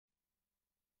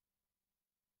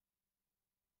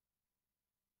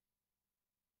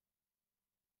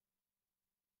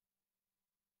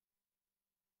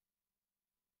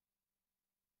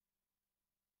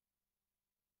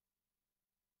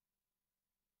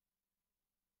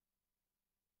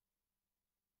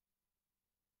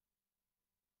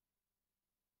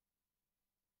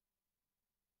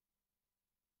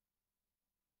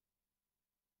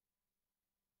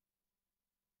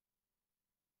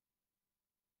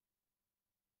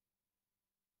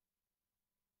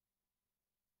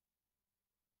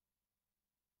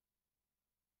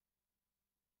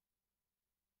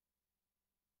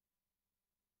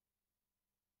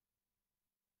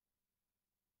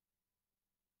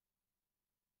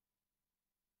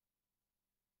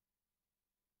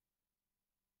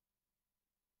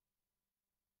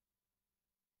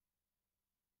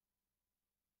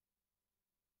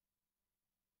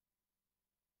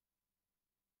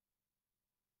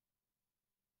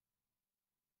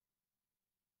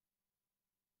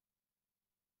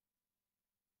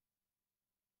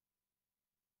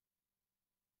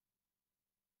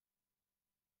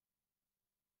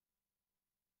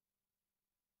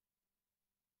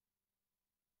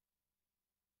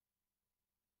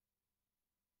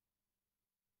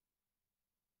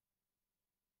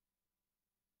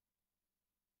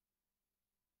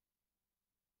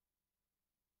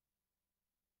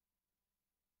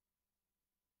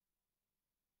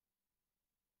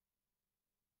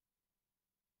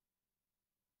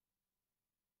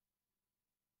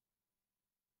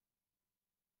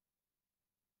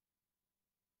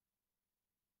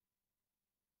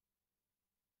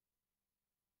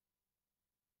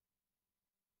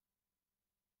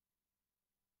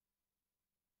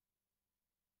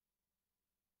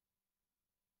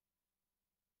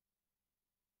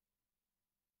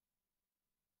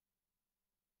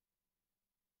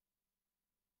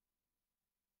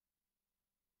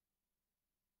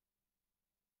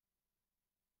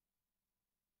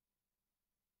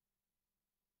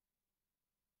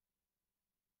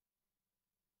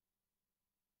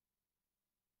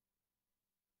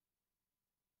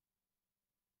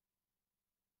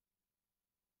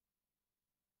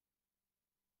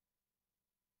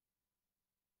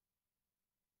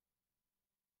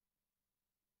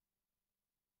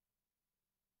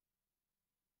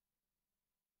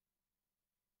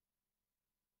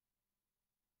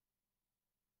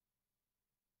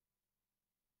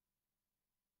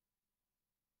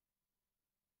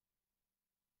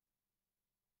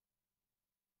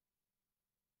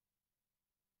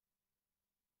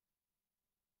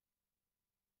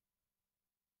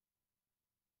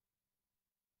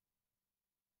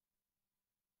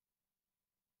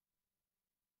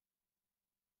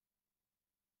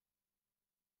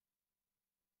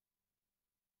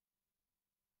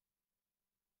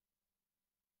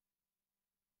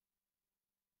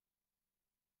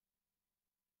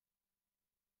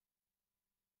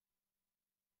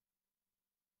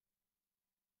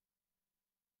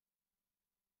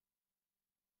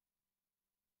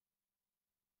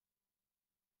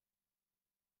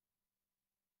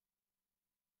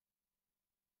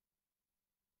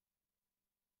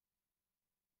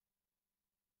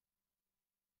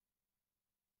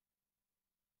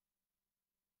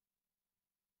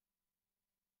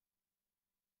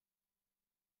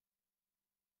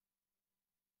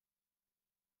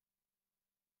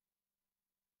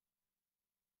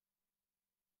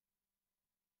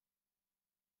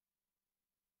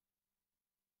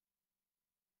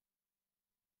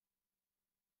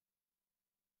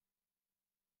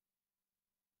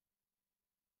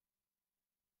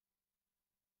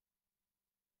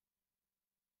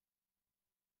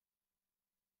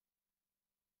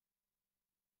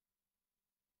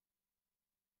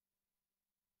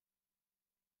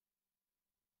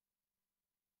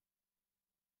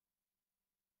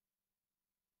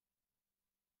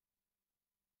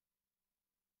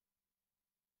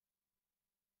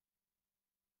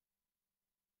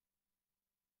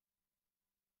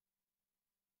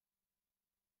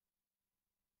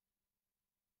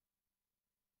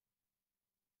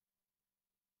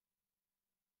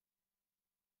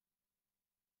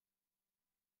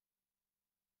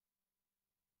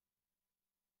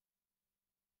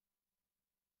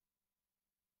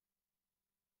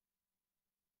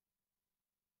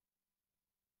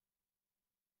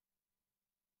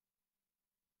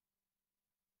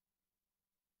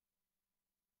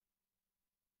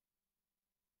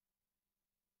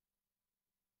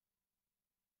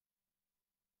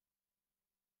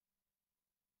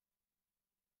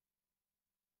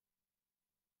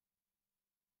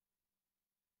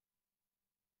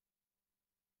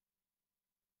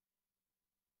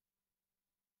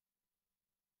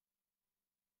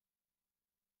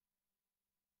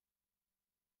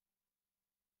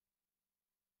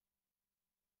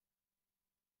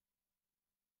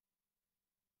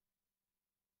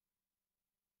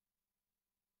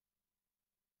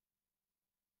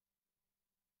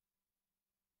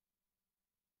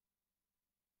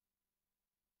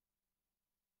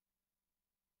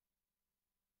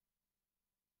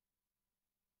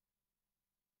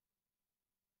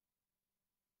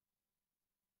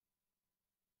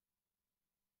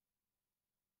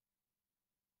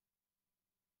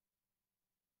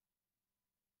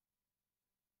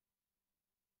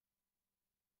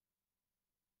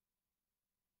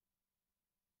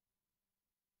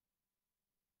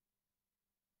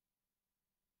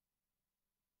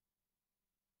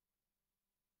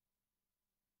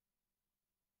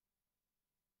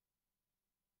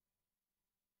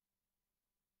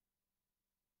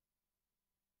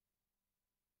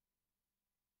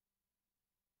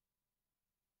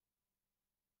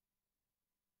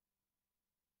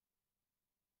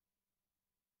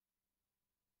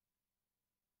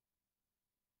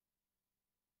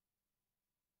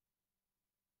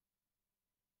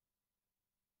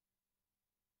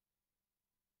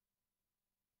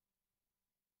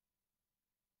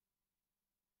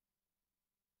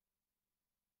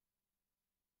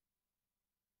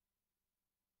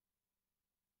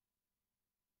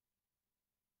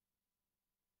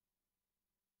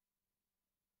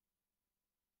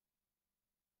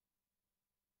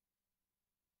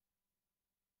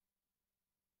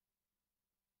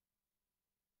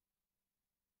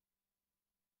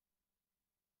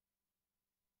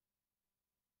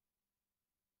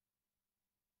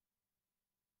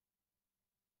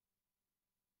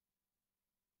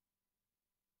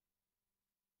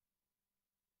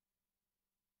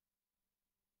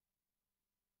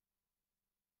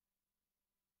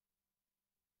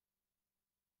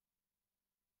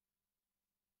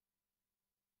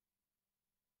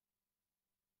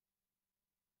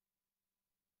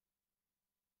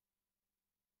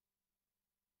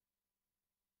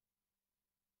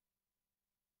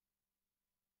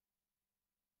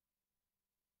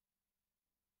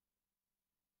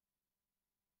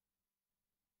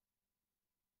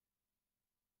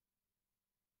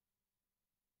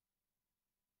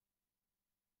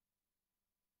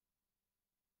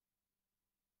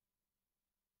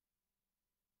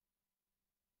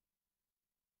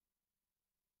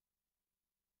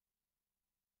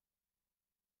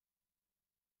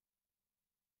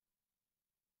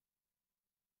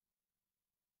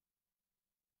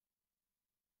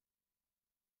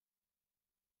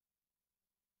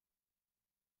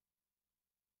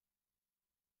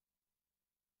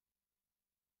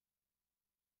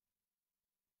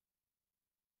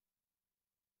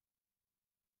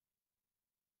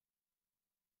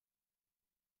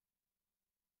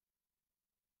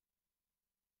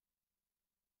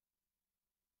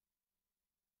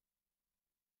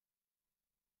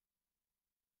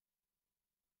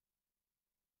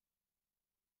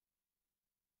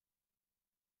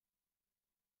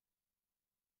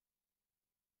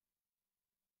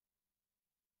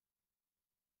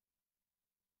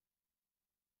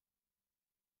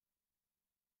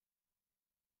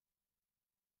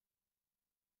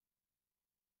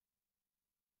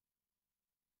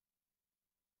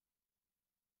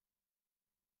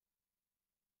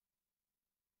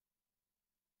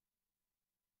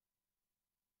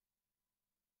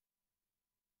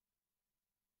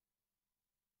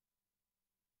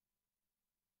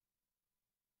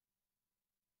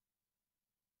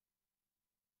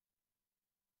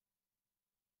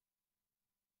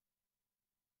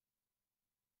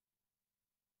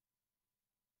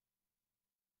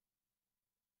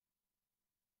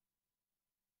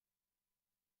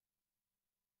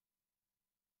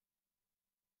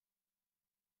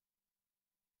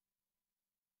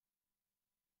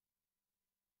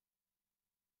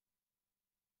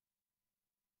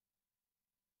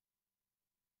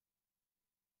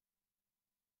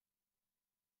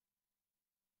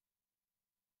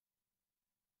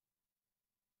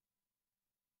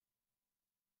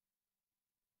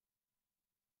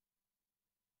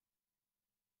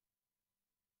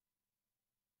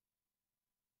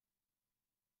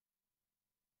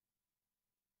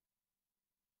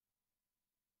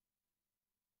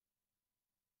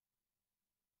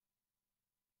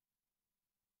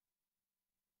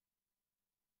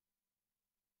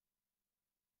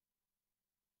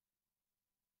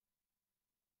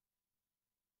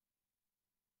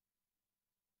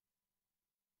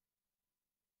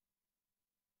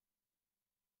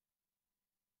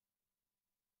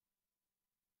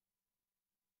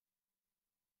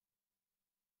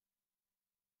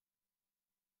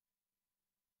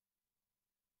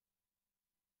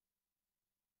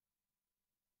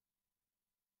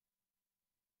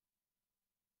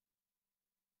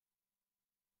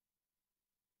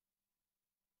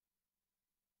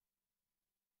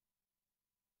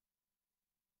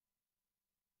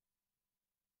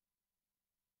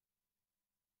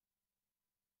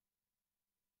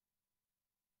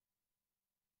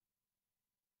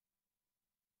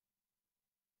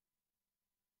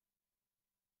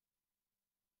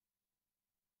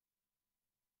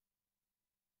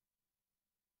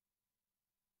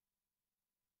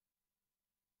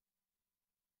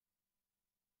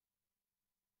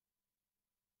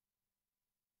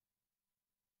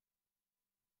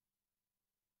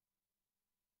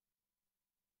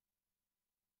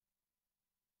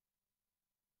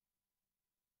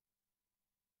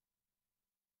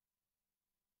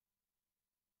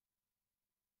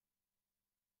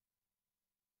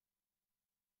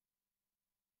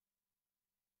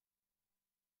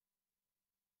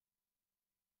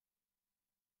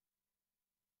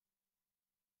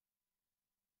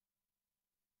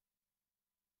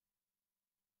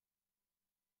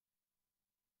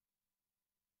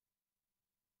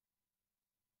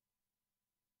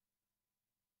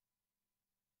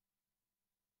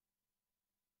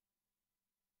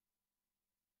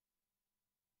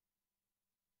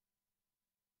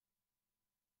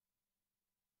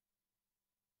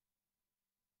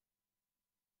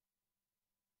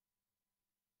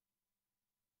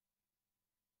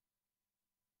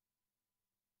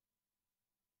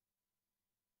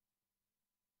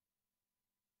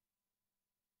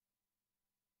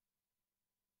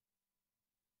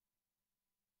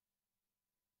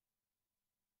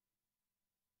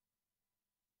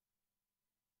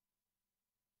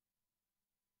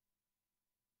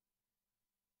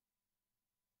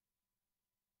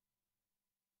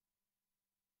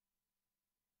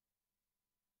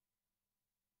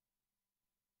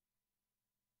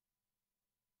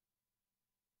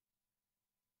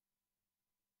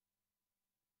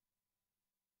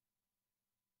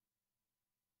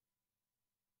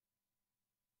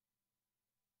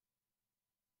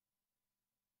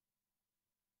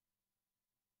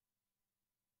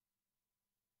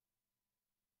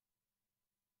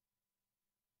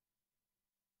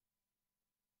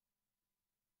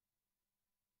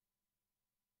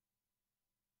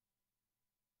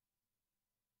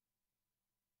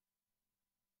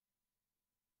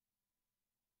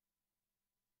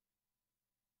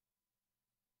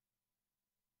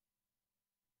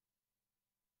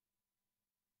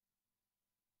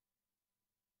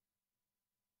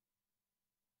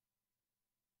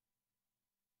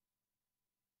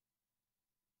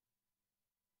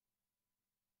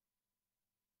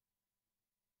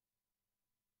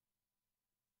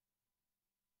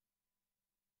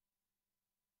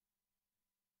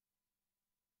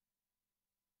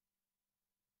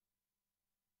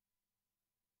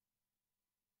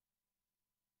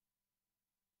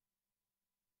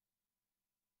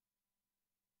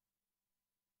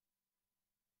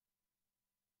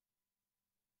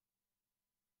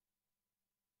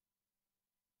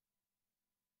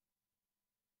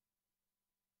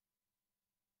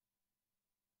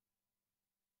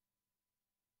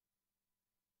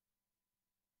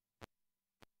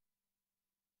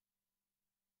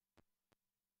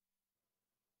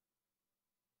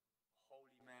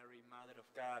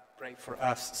God, pray for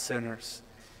us sinners,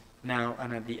 now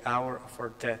and at the hour of our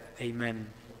death. Amen.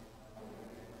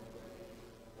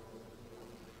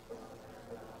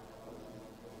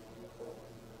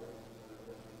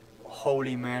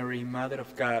 Holy Mary, Mother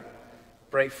of God,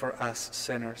 pray for us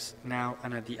sinners, now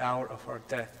and at the hour of our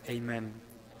death. Amen.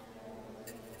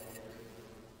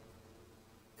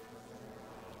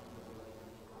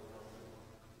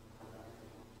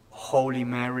 Holy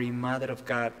Mary, Mother of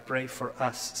God, pray for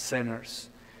us sinners,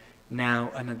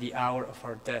 now and at the hour of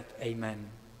our death. Amen.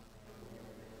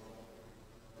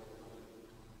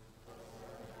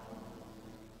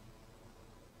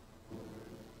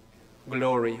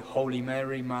 Glory, Holy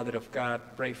Mary, Mother of God,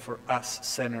 pray for us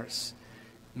sinners,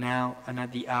 now and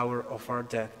at the hour of our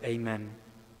death. Amen.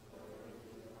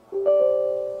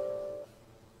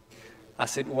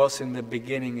 As it was in the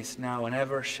beginning, is now, and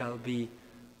ever shall be,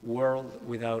 world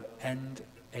without end.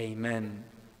 Amen.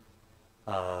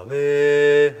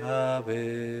 Ave,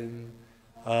 Ave,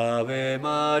 Ave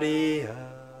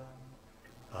Maria.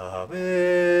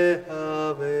 Ave,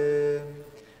 Ave,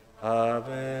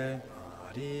 Ave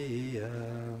Maria.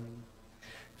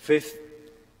 Fifth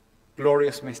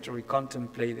glorious mystery,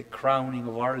 contemplate the crowning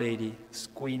of Our Lady as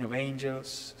Queen of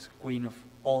Angels, as Queen of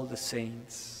all the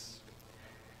saints.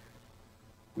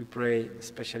 We pray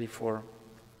especially for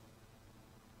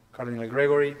Cardinal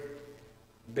Gregory,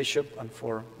 Bishop, and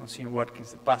for Monsignor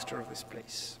Watkins, the pastor of this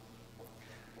place.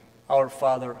 Our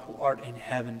Father, who art in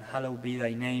heaven, hallowed be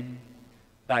thy name.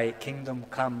 Thy kingdom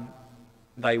come,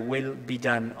 thy will be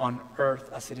done on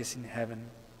earth as it is in heaven.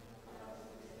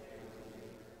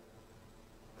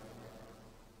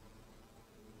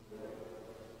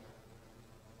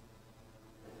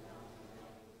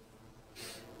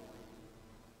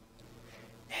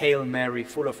 Hail Mary,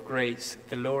 full of grace,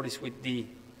 the Lord is with thee.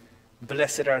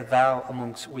 Blessed art thou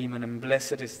amongst women, and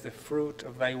blessed is the fruit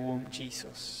of thy womb,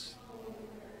 Jesus.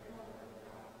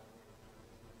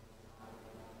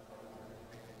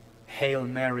 Hail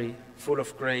Mary, full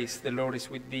of grace, the Lord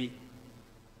is with thee.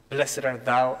 Blessed art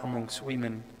thou amongst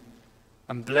women,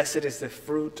 and blessed is the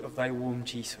fruit of thy womb,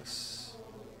 Jesus.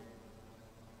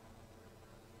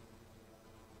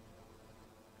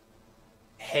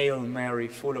 Hail Mary,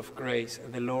 full of grace,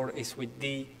 the Lord is with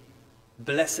thee.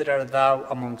 Blessed art thou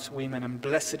amongst women, and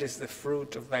blessed is the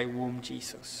fruit of thy womb,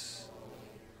 Jesus.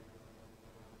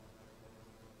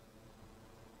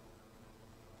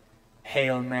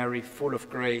 Hail Mary, full of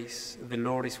grace, the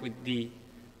Lord is with thee.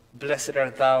 Blessed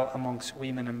art thou amongst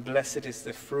women, and blessed is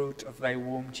the fruit of thy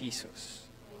womb, Jesus.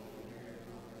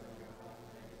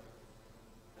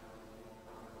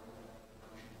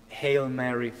 Hail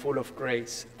Mary, full of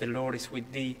grace, the Lord is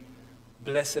with thee.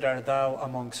 Blessed art thou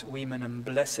amongst women, and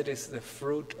blessed is the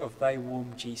fruit of thy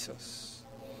womb, Jesus.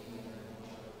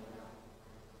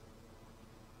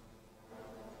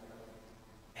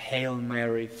 Hail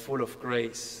Mary, full of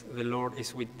grace, the Lord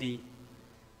is with thee.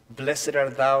 Blessed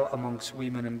art thou amongst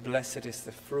women, and blessed is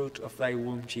the fruit of thy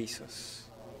womb, Jesus.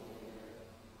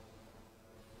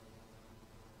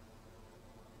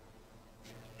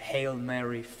 Hail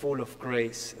Mary, full of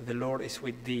grace, the Lord is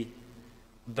with thee.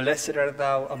 Blessed art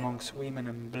thou amongst women,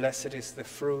 and blessed is the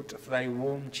fruit of thy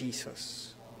womb,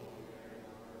 Jesus.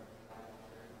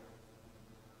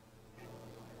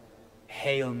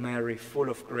 Hail Mary, full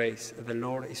of grace, the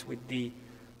Lord is with thee.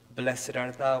 Blessed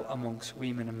art thou amongst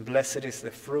women, and blessed is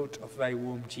the fruit of thy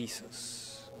womb,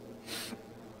 Jesus.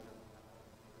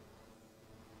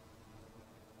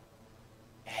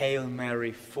 Hail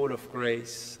Mary, full of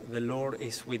grace, the Lord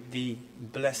is with thee.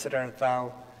 Blessed art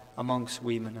thou amongst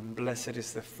women, and blessed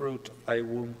is the fruit of thy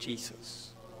womb,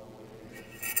 Jesus.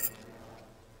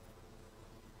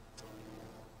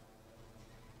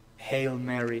 Hail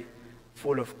Mary,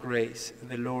 full of grace,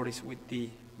 the Lord is with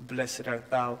thee. Blessed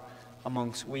art thou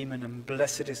amongst women, and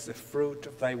blessed is the fruit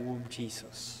of thy womb,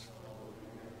 Jesus.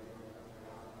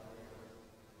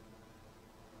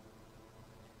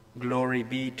 Glory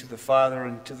be to the Father,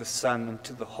 and to the Son, and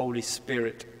to the Holy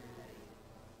Spirit.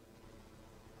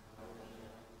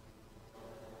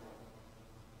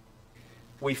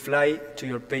 We fly to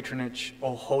your patronage,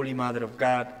 O Holy Mother of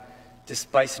God.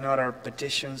 Despise not our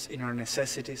petitions in our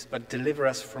necessities, but deliver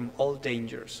us from all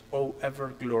dangers, O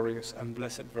ever-glorious and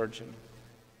blessed Virgin.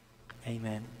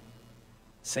 Amen.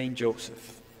 Saint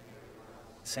Joseph,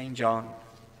 Saint John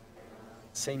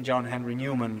Henry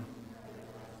Newman,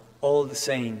 all the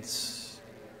saints,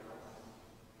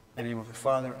 in the name of the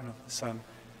Father, and of the Son,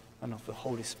 and of the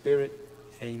Holy Spirit.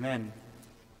 Amen.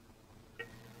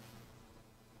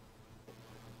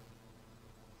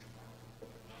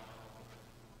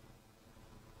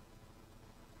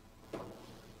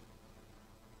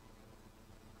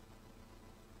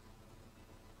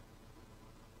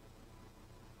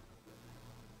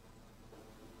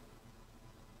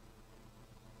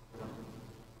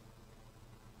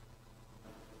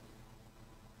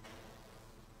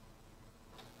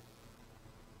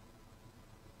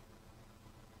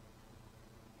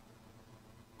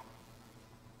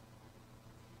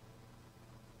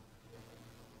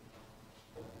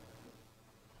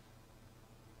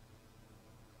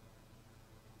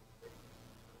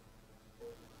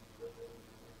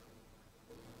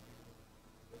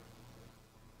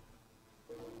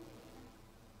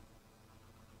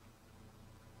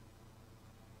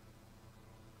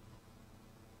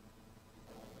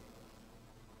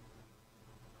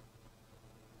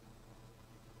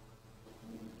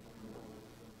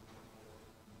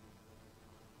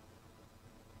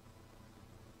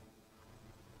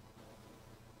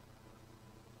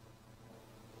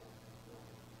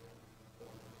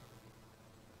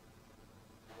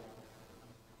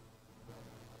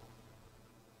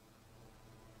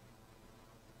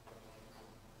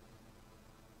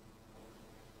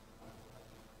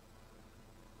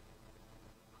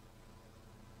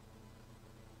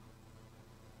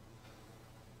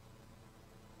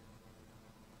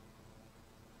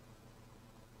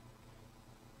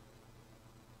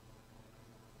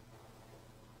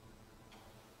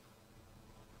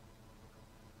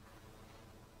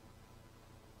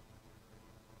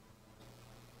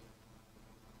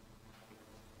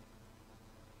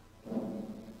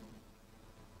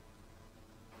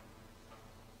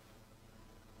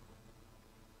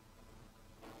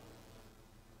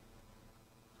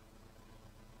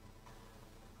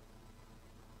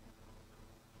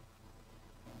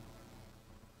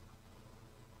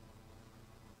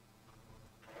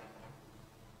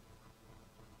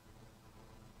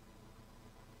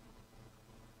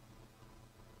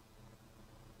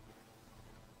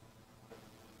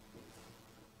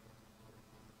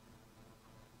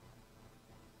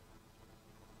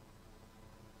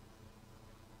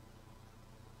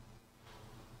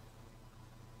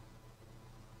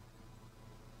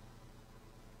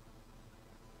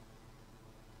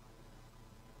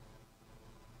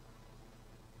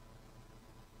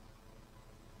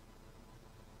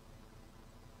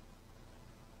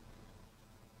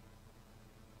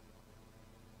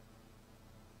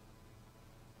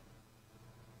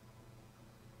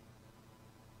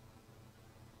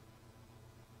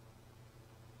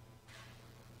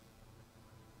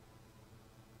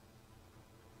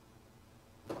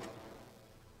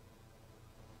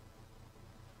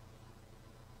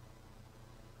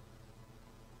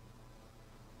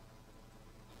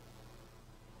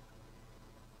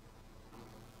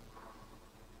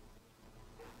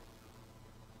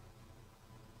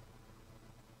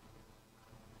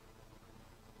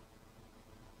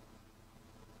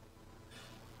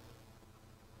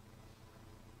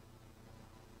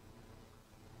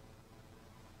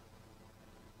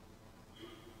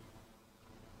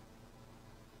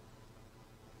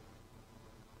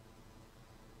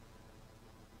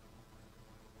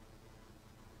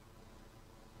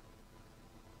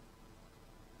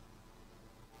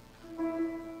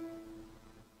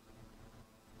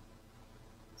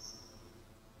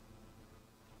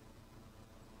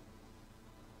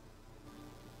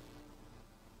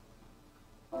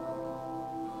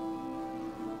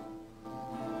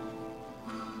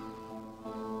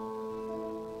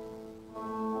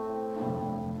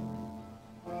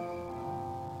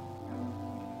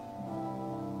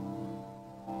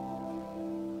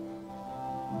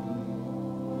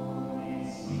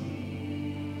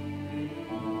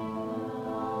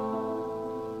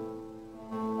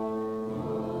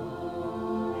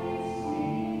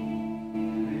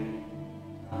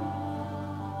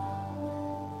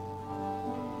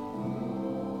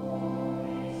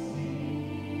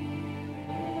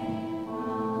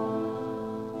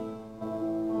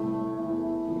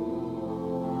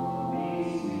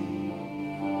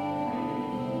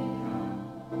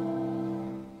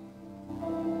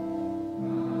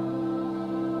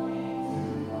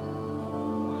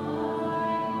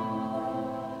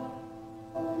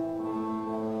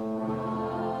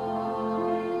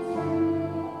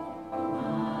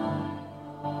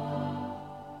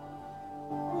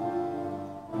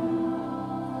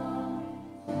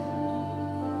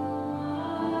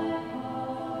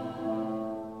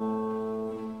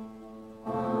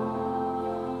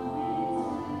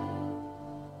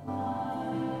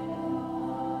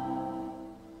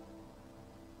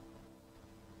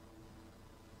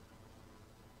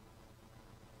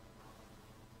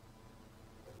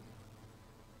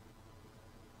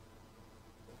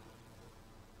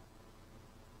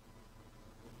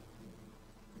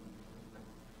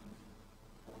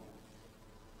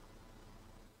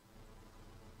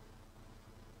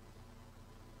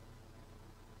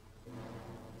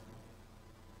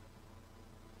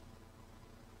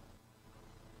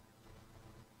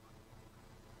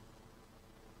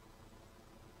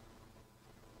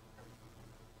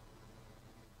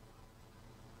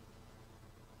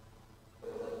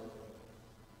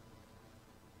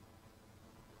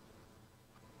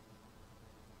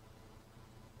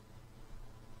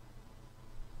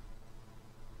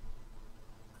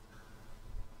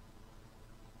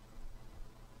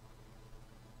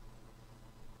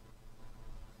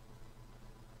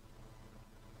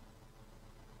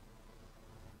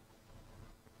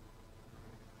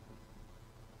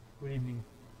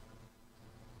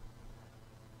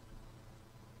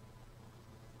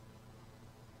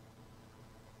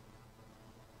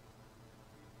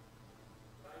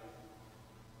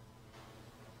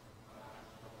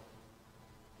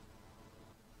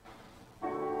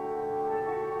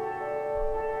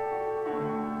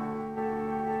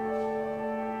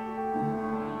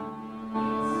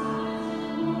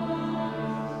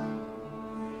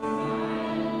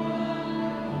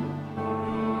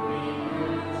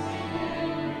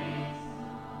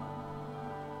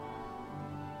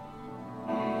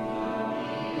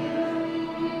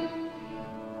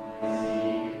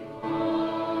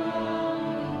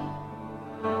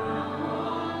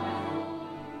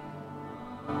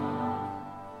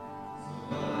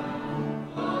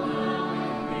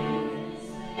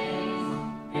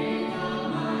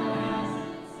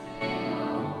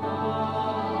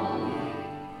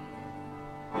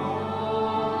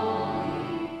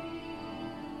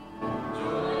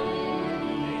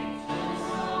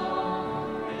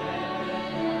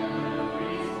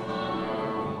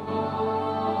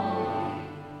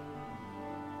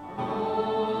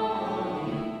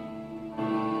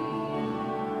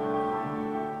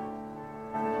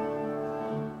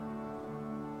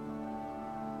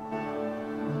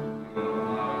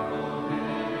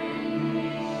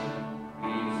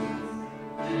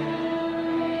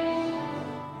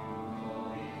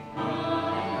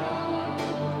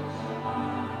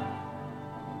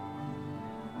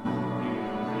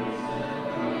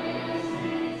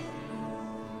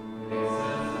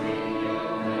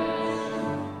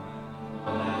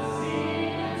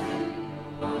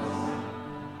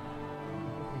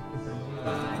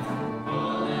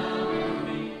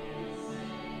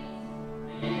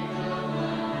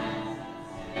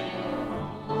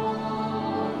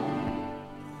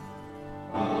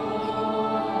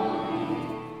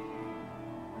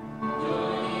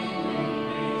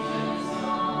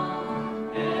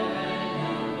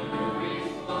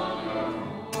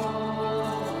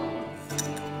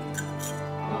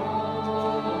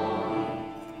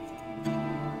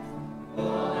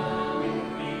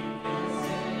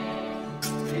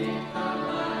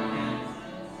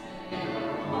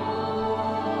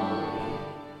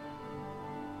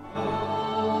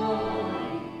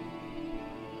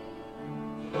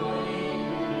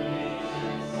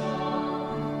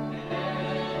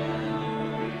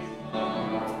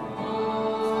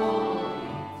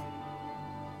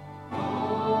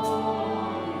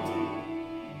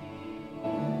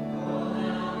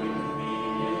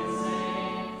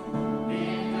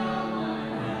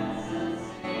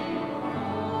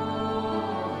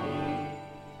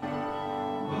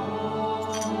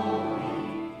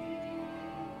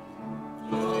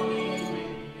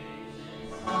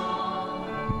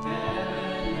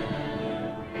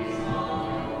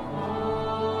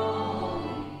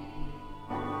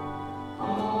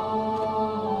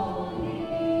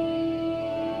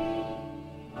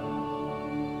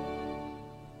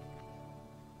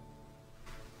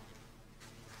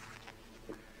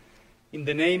 In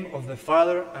the name of the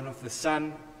Father, and of the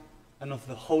Son, and of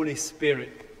the Holy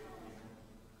Spirit,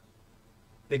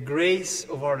 the grace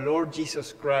of our Lord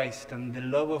Jesus Christ, and the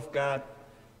love of God,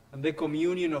 and the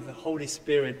communion of the Holy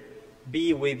Spirit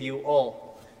be with you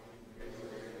all.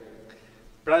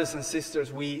 Brothers and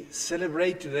sisters, we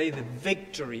celebrate today the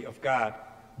victory of God,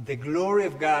 the glory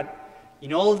of God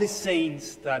in all the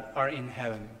saints that are in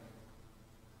heaven.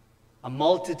 A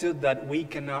multitude that we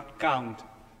cannot count,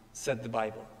 says the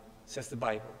Bible.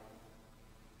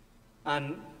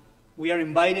 And we are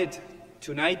invited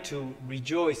tonight to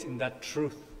rejoice in that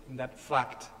truth, in that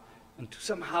fact, and to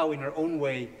somehow, in our own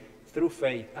way, through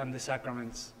faith and the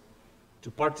sacraments,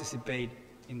 to participate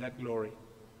in that glory.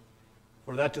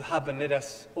 For that to happen, let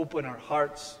us open our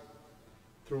hearts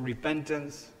through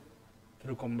repentance,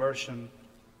 through conversion,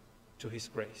 to His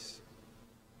grace.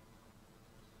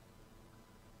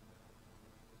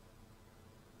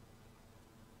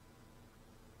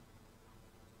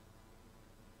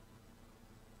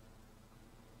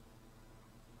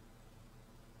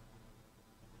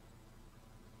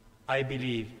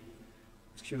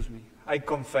 I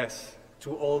confess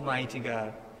to Almighty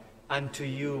God and to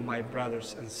you, my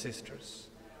brothers and sisters,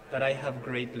 that I have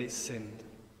greatly sinned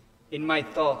in my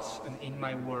thoughts and in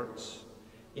my words,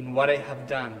 in what I have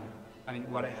done and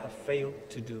in what I have failed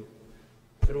to do,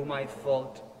 through my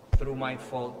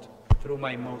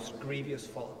most grievous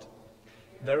fault.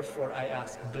 Therefore I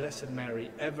ask Blessed Mary,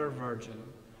 ever Virgin,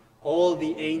 all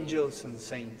the angels and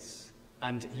saints,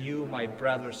 and you, my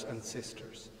brothers and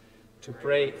sisters, to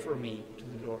pray for me to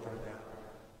the Lord our God.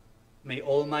 May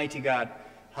Almighty God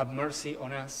have mercy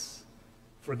on us,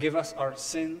 forgive us our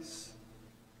sins,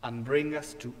 and bring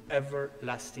us to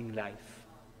everlasting life.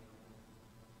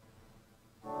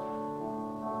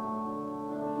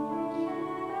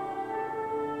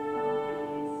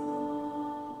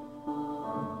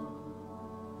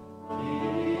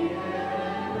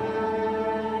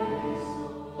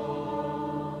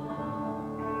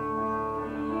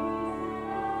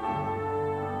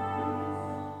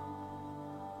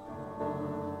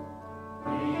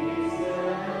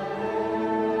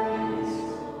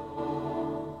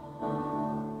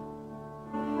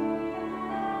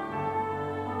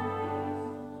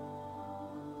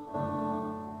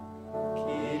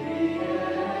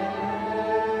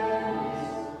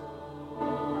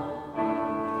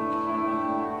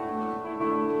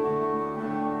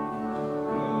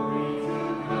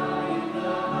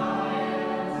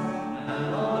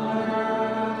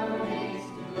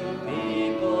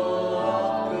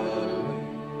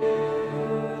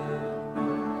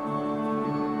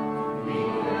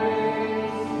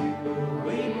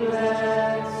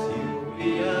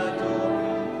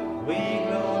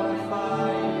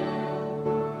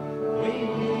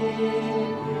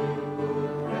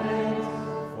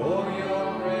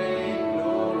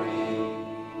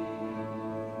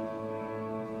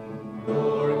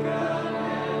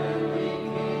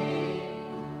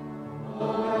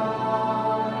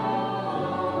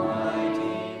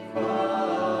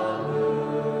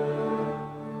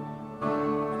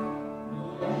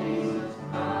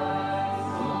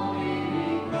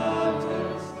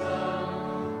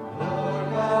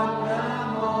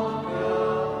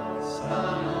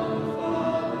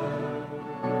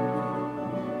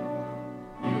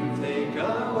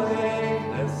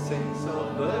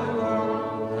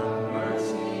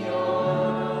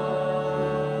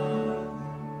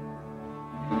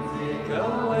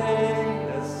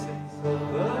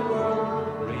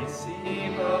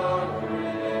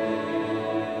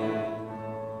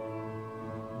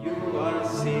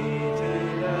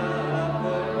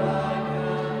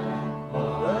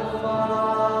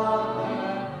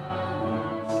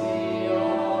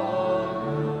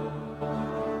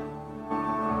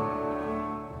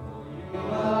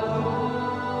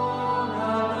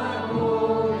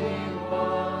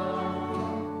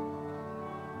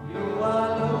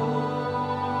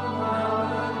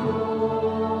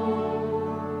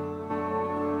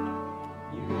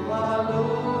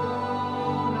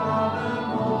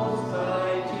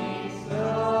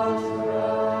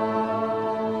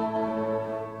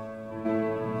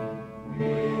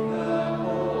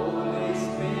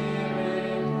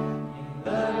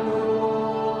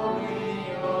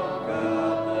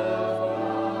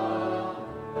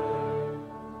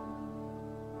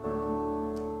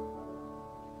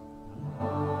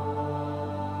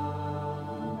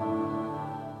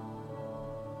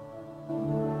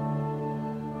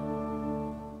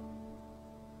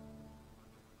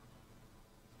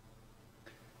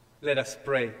 Let us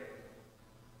pray.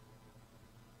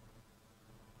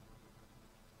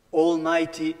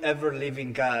 Almighty,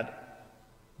 ever-living God,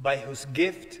 by whose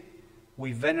gift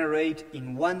we venerate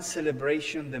in one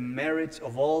celebration the merits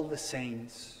of all the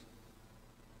saints.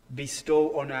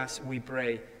 Bestow on us, we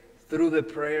pray, through the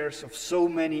prayers of so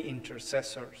many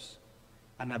intercessors,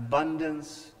 an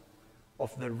abundance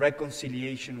of the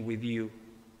reconciliation with you,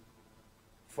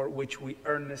 for which we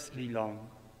earnestly long.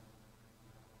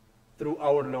 Through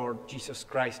our Lord Jesus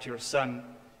Christ, your Son,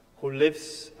 who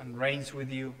lives and reigns with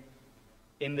you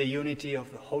in the unity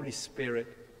of the Holy Spirit,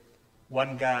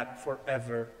 one God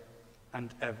forever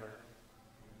and ever.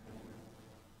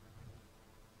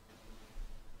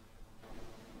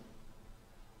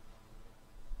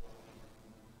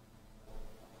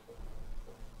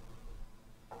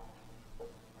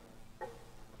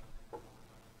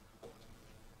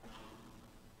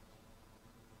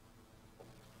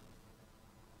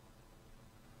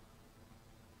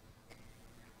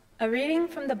 A reading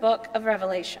from the book of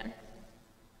Revelation.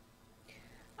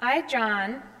 I,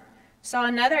 John, saw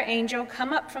another angel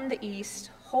come up from the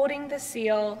east, holding the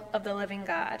seal of the living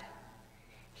God.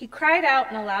 He cried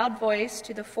out in a loud voice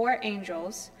to the 4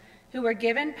 angels who were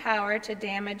given power to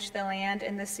damage the land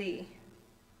and the sea.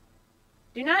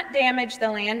 Do not damage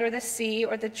the land or the sea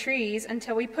or the trees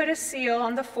until we put a seal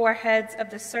on the foreheads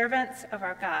of the servants of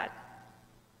our God.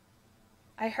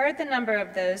 I heard the number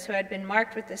of those who had been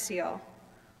marked with the seal.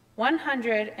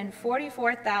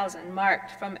 144,000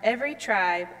 marked from every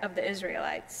tribe of the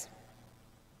Israelites.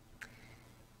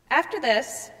 After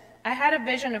this, I had a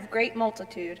vision of great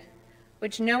multitude,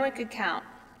 which no one could count,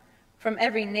 from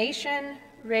every nation,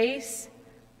 race,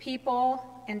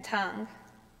 people, and tongue.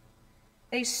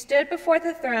 They stood before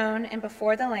the throne and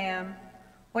before the Lamb,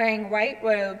 wearing white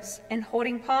robes and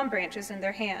holding palm branches in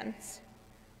their hands.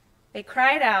 They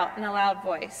cried out in a loud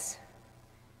voice,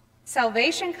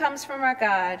 "Salvation comes from our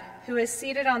God, who is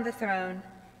seated on the throne,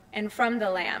 and from the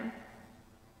Lamb."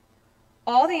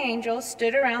 All the angels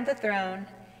stood around the throne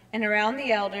and around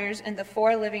the elders and the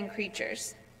 4 living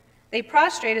creatures. They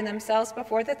prostrated themselves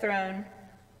before the throne,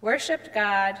 worshiped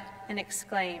God, and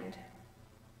exclaimed,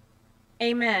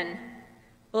 "Amen.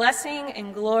 Blessing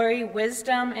and glory,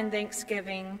 wisdom and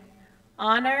thanksgiving,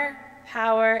 honor,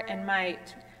 power, and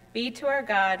might be to our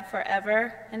God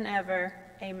forever and ever.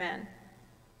 Amen."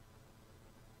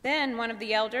 Then one of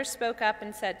the elders spoke up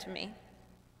and said to me,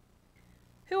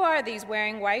 "Who are these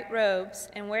wearing white robes,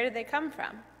 and where did they come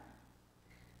from?"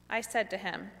 I said to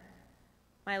him,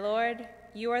 "My Lord,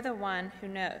 you are the one who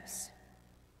knows."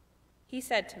 He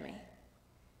said to me,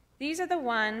 "These are the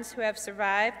ones who have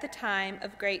survived the time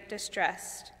of great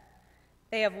distress.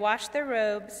 They have washed their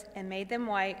robes and made them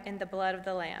white in the blood of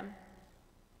the Lamb."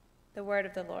 The word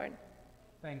of the Lord.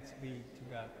 Thanks be to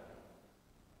God.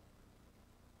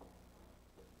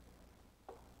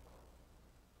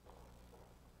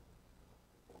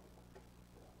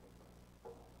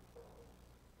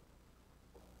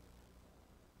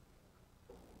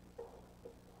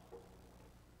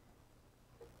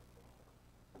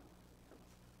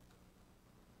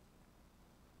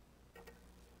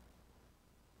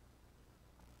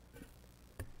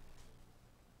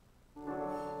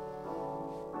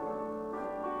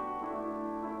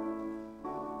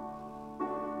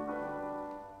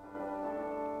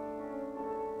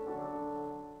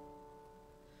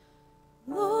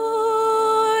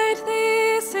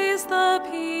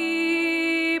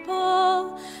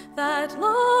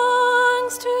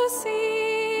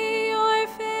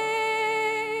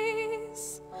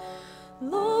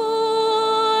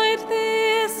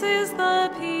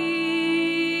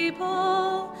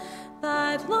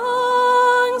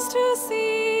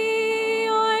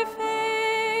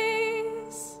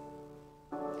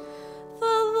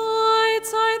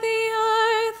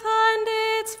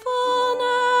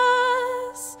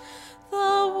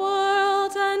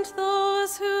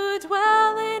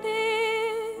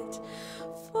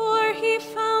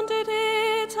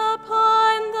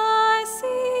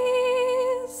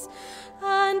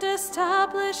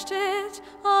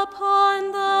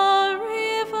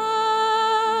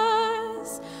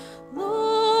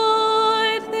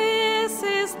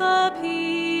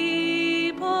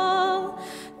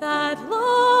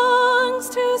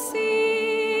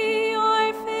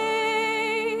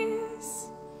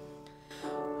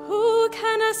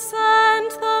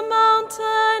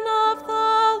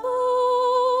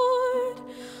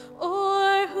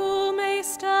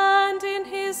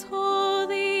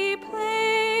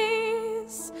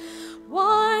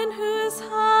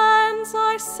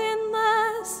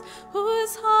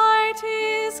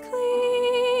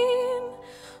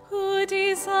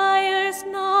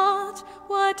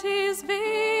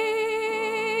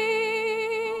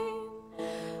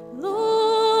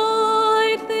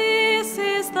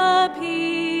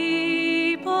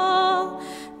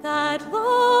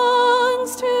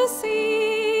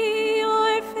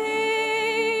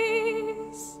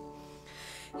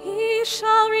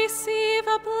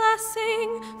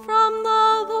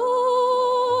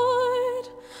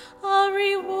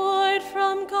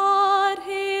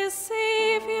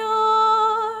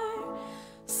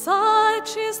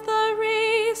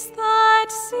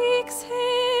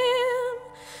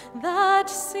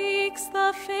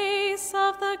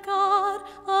 the God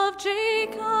of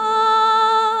Jacob.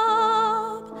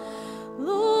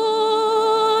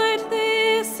 Lord,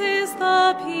 this is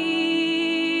the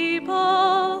people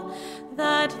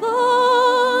that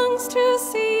longs to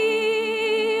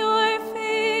see your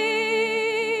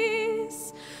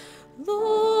face.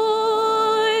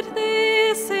 Lord,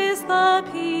 this is the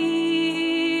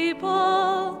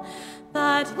people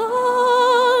that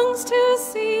longs to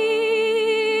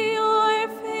see your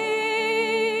face.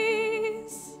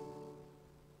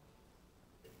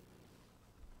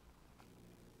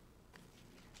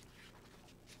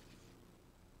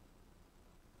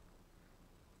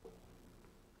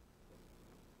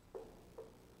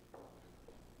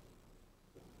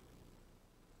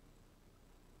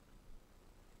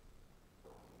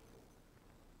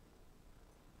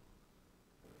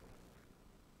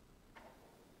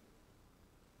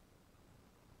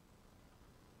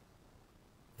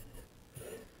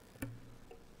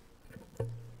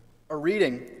 A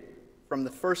reading from the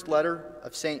first letter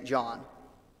of St. John.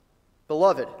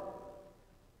 Beloved,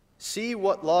 see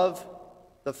what love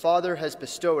the Father has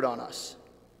bestowed on us,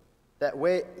 that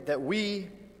we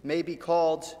may be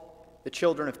called the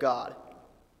children of God.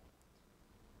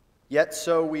 Yet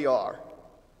so we are.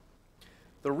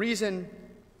 The reason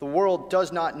the world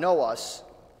does not know us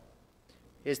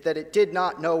is that it did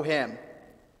not know him.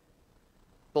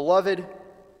 Beloved,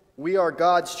 we are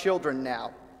God's children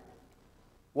now.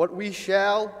 What we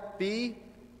shall be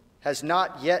has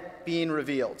not yet been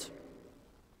revealed.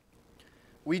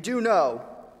 We do know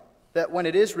that when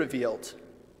it is revealed,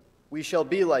 we shall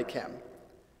be like him,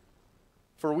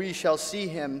 for we shall see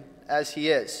him as he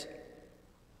is.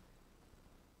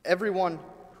 Everyone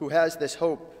who has this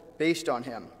hope based on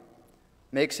him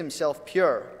makes himself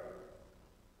pure,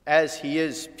 as he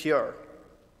is pure.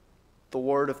 The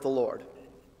word of the Lord.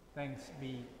 Thanks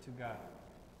be to God.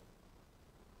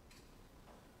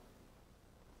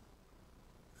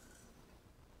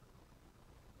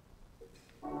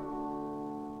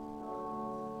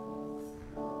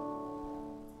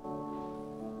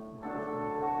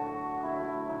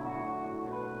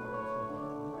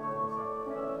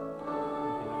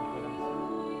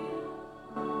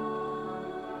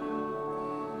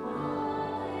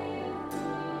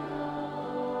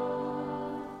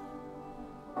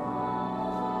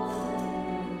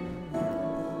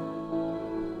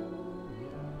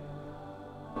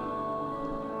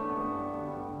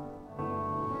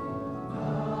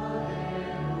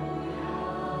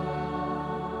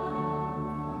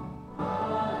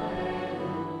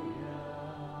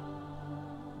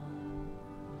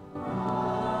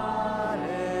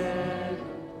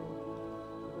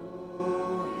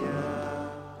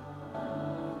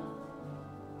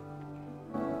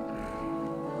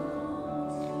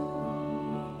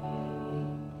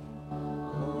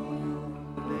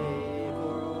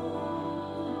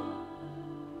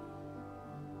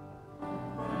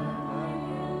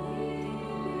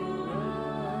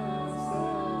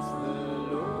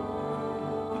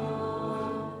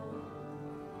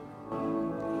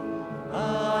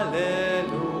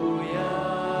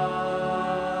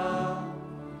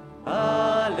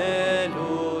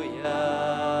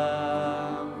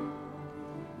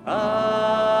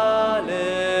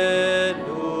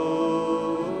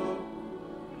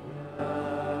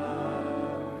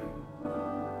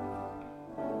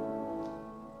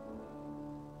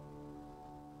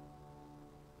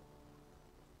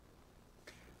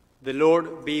 The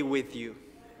Lord be with you.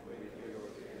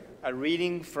 A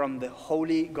reading from the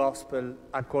Holy Gospel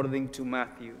according to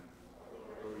Matthew.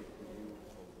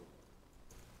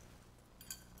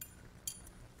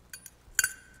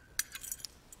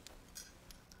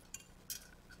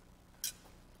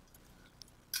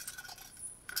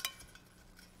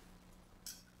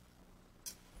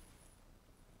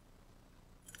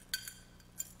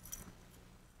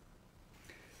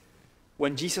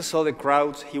 When Jesus saw the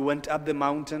crowds, he went up the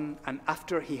mountain, and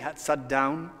after he had sat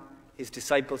down, his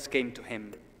disciples came to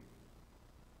him.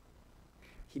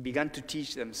 He began to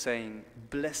teach them, saying,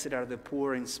 "Blessed are the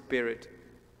poor in spirit,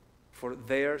 for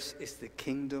theirs is the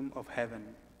kingdom of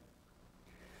heaven.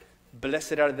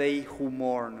 Blessed are they who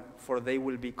mourn, for they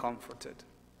will be comforted.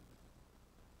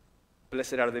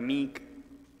 Blessed are the meek,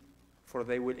 for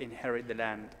they will inherit the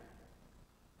land.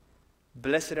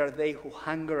 Blessed are they who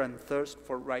hunger and thirst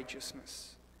for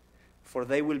righteousness, for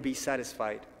they will be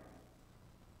satisfied.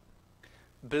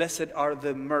 Blessed are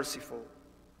the merciful,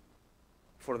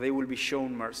 for they will be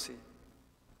shown mercy.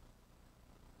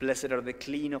 Blessed are the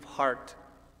clean of heart,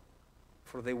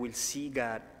 for they will see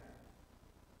God.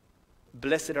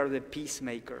 Blessed are the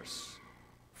peacemakers,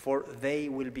 for they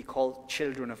will be called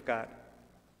children of God.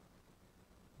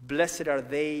 Blessed are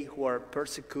they who are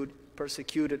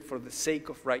persecuted for the sake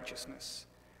of righteousness,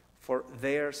 for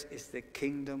theirs is the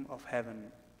kingdom of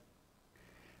heaven.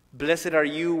 Blessed are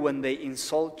you when they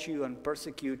insult you and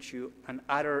persecute you and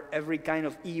utter every kind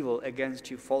of evil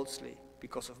against you falsely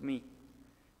because of me.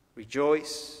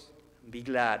 Rejoice and be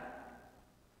glad,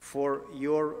 for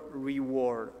your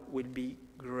reward will be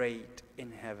great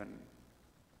in heaven.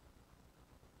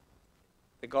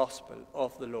 The Gospel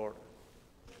of the Lord.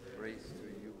 Praise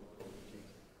to you, O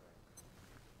Jesus.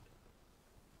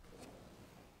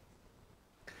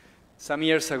 Some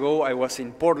years ago, I was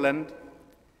in Portland,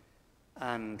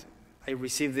 and I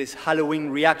received this Halloween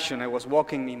reaction. I was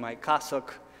walking in my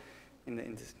cassock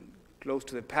close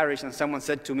to the parish, and someone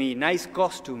said to me, "Nice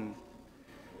costume."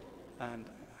 And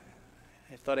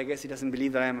I thought, I guess he doesn't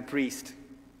believe that I am a priest.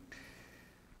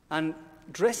 And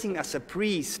dressing as a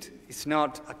priest is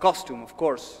not a costume, of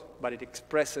course, but it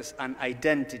expresses an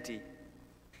identity.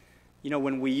 You know,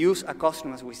 when we use a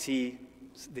costume, as we see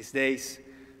these days,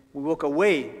 we walk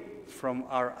away from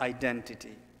our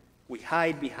identity. We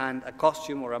hide behind a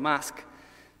costume or a mask,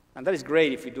 and that is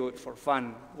great if we do it for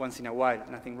fun once in a while,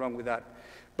 nothing wrong with that.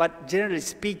 But generally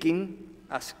speaking,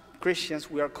 as Christians,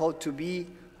 we are called to be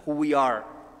who we are,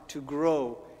 to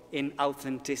grow in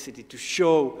authenticity, to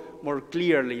show more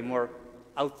clearly, more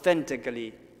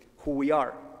authentically who we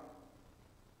are.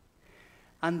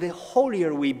 And the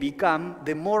holier we become,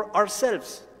 the more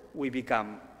ourselves we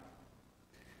become.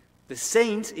 The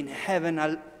saints in heaven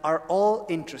are all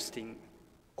interesting,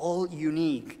 all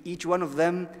unique, each one of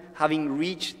them having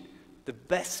reached the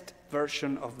best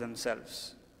version of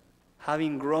themselves,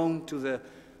 having grown to the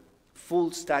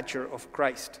full stature of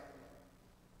Christ.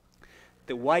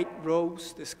 The white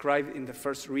robes described in the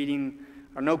first reading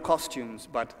are no costumes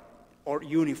or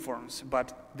uniforms,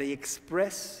 but they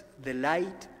express the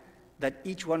light that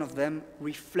each one of them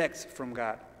reflects from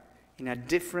God in a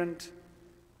different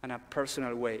and a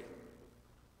personal way.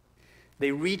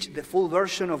 They reach the full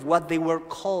version of what they were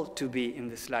called to be in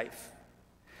this life.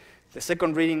 The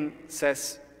second reading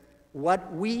says,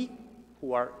 "What we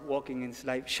who are walking in this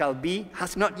life shall be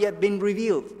has not yet been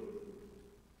revealed."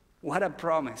 What a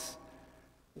promise.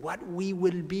 What we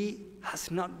will be has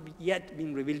not yet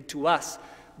been revealed to us,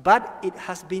 but it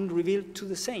has been revealed to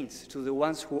the saints, to the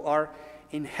ones who are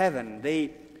in heaven.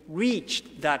 They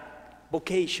reached that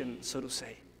vocation, so to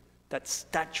say, that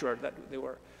stature that they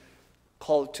were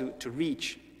called to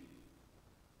reach.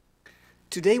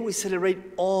 Today we celebrate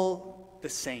all the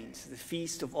saints, the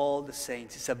Feast of All the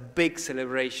Saints. It's a big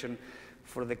celebration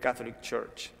for the Catholic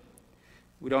Church.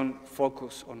 We don't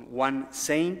focus on one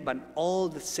saint, but all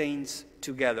the saints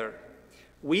together.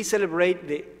 We celebrate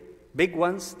the big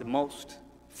ones, the most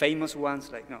famous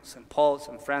ones, like St. Paul,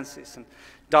 St. Francis, and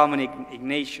Dominic,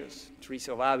 Ignatius,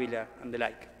 Teresa of Avila, and the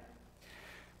like.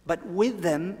 But with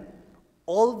them,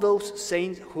 all those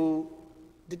saints who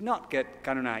did not get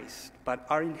canonized, but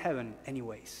are in heaven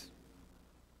anyways.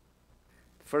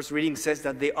 The first reading says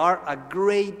that they are a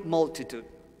great multitude,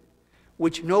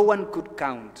 which no one could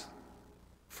count,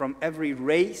 from every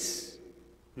race,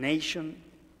 nation,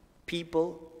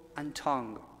 people, and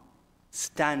tongue,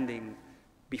 standing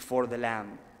before the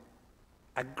Lamb.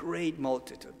 A great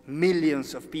multitude,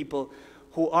 millions of people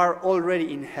who are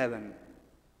already in heaven.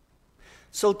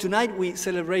 So tonight we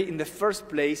celebrate in the first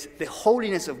place the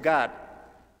holiness of God,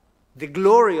 the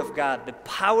glory of God, the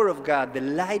power of God, the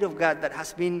light of God that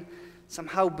has been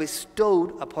somehow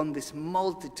bestowed upon this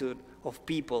multitude of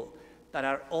people that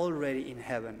are already in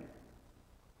heaven.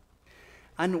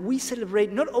 And we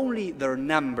celebrate not only their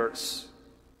numbers,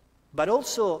 but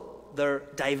also their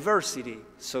diversity,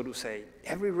 so to say,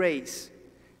 every race,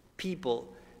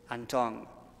 people, and tongue.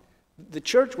 The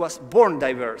church was born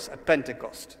diverse at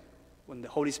Pentecost, when the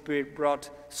Holy Spirit brought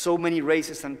so many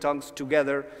races and tongues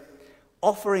together,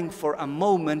 offering for a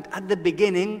moment at the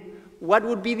beginning what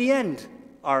would be the end,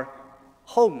 our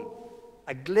home,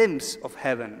 a glimpse of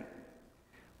heaven,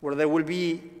 where there will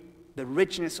be the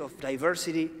richness of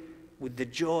diversity with the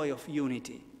joy of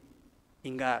unity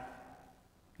in God.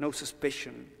 No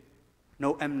suspicion,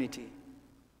 no enmity,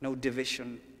 no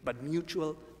division, but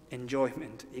mutual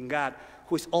enjoyment in God,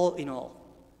 who is all in all.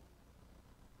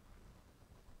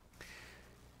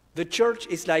 The church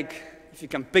is like, if you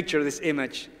can picture this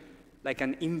image, like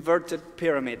an inverted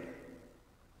pyramid.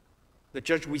 The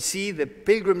church we see, the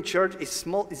pilgrim church, is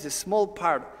a small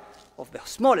part of the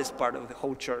smallest part of the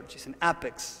whole church. It's an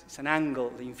apex, it's an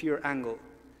angle, the inferior angle.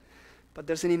 But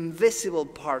there's an invisible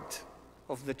part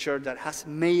of the church that has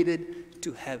made it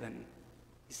to heaven.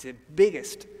 It's the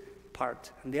biggest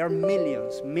part. And there are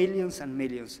millions, millions and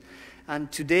millions.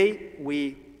 And today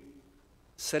we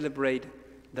celebrate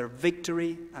their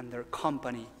victory and their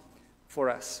company for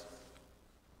us.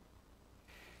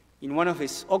 In one of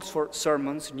his Oxford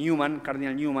sermons,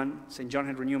 Cardinal Newman, St. John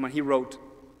Henry Newman, he wrote,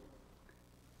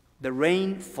 "The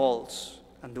rain falls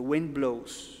and the wind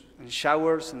blows, and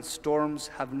showers and storms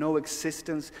have no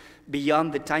existence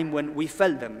beyond the time when we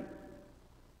felt them.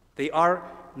 They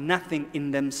are nothing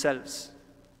in themselves.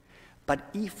 But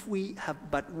if we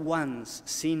have but once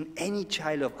seen any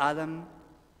child of Adam,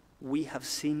 we have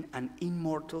seen an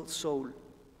immortal soul.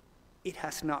 It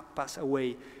has not passed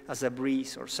away as a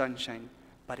breeze or sunshine,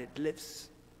 but it lives.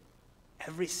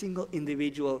 Every single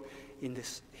individual in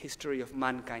this history of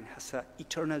mankind has an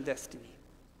eternal destiny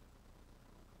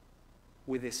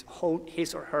with his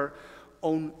or her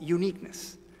own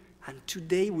uniqueness. And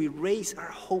today we raise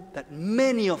our hope that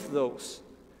many of those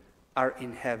are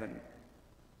in heaven.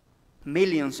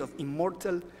 Millions of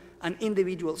immortal and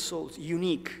individual souls,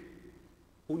 unique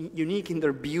in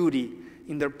their beauty,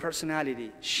 in their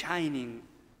personality, shining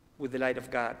with the light of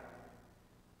God,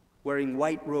 wearing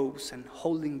white robes and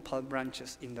holding palm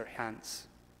branches in their hands.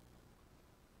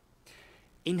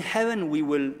 In heaven we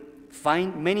will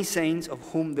find many saints of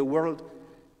whom the world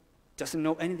doesn't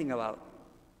know anything about.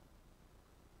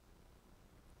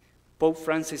 Pope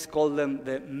Francis called them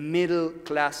the middle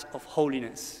class of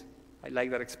holiness. I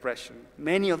like that expression.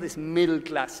 Many of these middle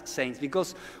class saints,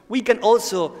 because we can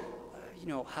also,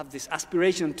 have this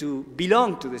aspiration to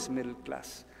belong to this middle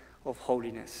class of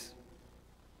holiness.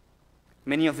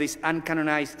 Many of these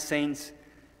uncanonized saints,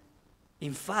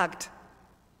 in fact,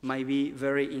 might be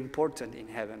very important in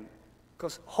heaven,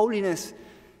 because holiness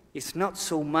is not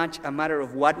so much a matter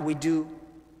of what we do,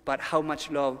 but how much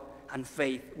love and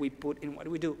faith we put in what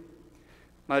we do.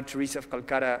 Mother Teresa of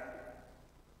Calcutta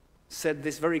said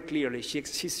this very clearly. She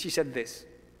said this: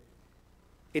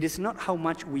 "It is not how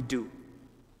much we do,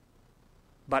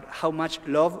 but how much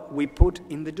love we put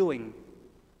in the doing.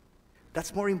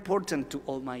 That's more important to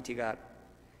Almighty God.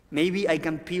 Maybe I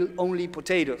can peel only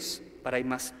potatoes, but I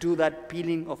must do that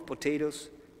peeling of potatoes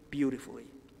beautifully.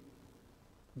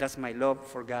 That's my love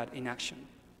for God in action."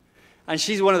 And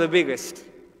she's one of the biggest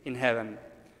in heaven.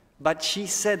 But she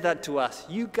said that to us.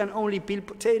 You can only peel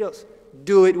potatoes.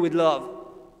 Do it with love.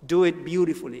 Do it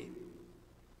beautifully.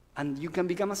 And you can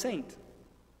become a saint.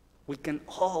 We can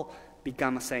all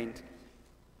become a saint.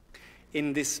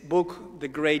 In this book, The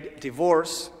Great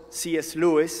Divorce, C.S.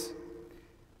 Lewis,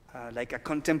 like a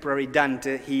contemporary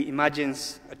Dante, he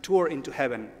imagines a tour into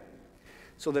heaven.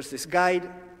 So there's this guide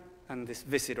and this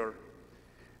visitor.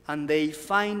 And they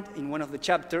find in one of the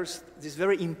chapters this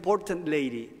very important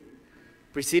lady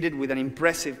preceded with an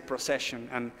impressive procession.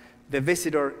 And the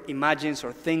visitor imagines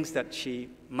or thinks that she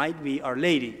might be Our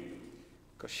Lady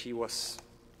because she was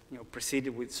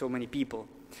preceded with so many people.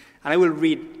 And I will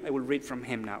read from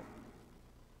him now.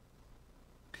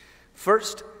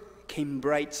 "First came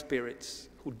bright spirits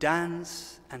who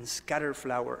dance and scatter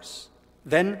flowers.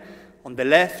 Then, on the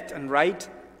left and right,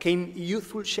 came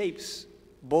youthful shapes,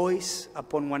 boys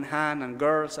upon one hand and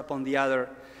girls upon the other.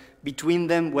 Between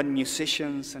them went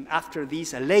musicians, and after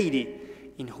these a lady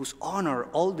in whose honor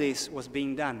all this was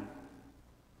being done.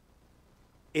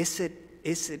 Is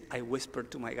it, I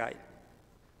whispered to my guide.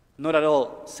 Not at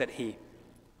all, said he.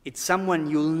 It's someone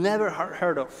you'll never have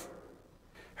heard of.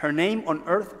 Her name on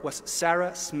earth was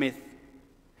Sarah Smith,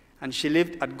 and she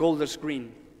lived at Golders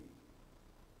Green.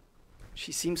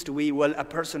 She seems to be, well, a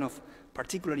person of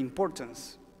particular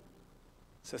importance,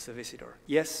 says the visitor.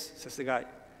 Yes, says the guide.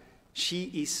 She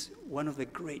is one of the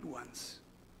great ones.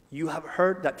 You have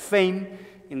heard that fame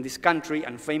in this country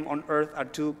and fame on earth are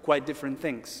two quite different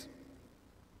things.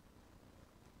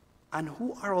 And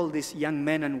who are all these young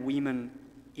men and women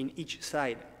in each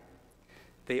side?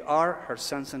 They are her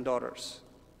sons and daughters.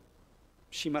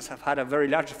 She must have had a very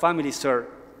large family, sir.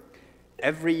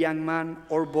 Every young man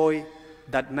or boy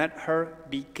that met her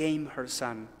became her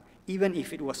son, even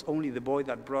if it was only the boy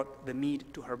that brought the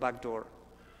meat to her back door.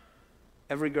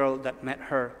 Every girl that met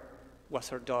her was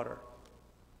her daughter.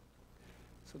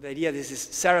 So the idea, this is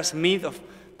Sarah Smith,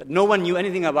 that no one knew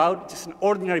anything about, just an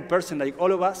ordinary person like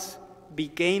all of us,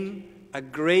 became a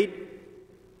great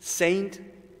saint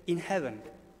in heaven,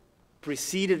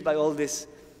 preceded by all these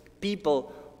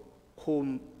people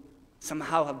whom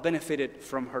somehow have benefited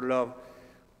from her love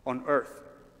on earth.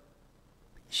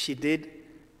 She did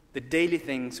the daily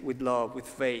things with love, with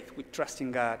faith, with trust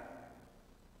in God.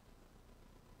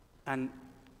 And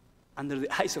under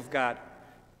the eyes of God,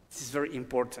 this is very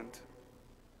important.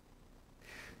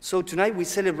 So tonight we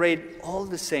celebrate all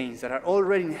the saints that are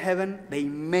already in heaven. They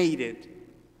made it.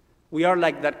 We are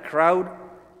like that crowd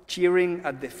cheering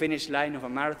at the finish line of a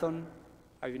marathon.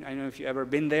 I don't know if you've ever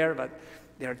been there, but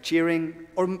They are cheering,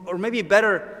 or maybe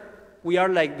better, we are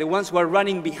like the ones who are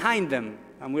running behind them,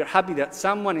 and we're happy that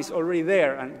someone is already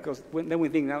there, and because then we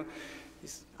think, now,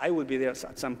 I will be there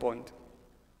at some point.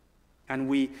 And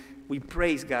we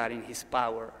praise God in His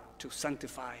power to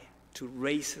sanctify, to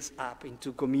raise us up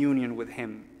into communion with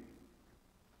Him.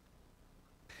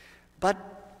 But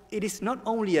it is not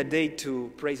only a day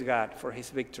to praise God for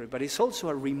His victory, but it's also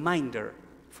a reminder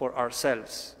for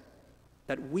ourselves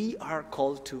that we are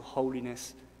called to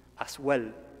holiness as well.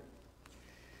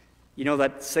 You know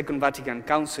that Second Vatican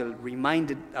Council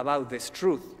reminded about this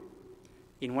truth.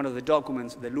 In one of the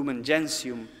documents, the Lumen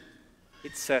Gentium,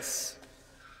 it says,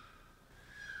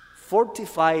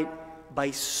 fortified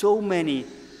by so many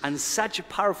and such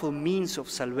powerful means of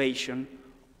salvation,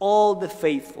 all the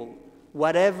faithful,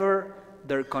 whatever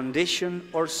their condition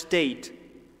or state,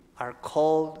 are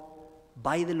called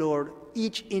by the Lord,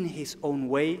 each in his own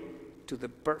way, to the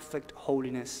perfect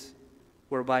holiness,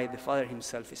 whereby the Father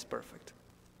Himself is perfect.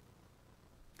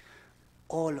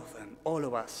 All of them, all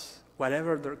of us,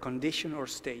 whatever their condition or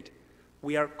state,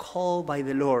 we are called by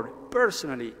the Lord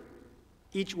personally,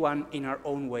 each one in our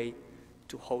own way,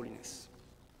 to holiness.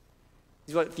 This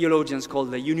is what theologians call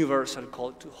the universal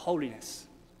call to holiness.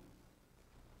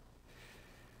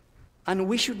 And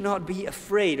we should not be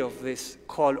afraid of this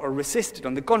call or resist it.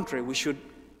 On the contrary, we should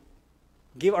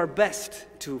give our best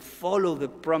to follow the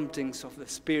promptings of the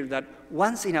Spirit, that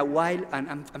once in a while,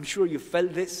 and I'm sure you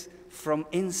felt this from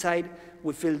inside,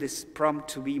 we feel this prompt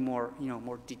to be more,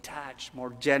 more detached,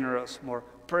 more generous, more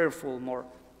prayerful, more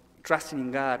trusting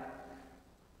in God.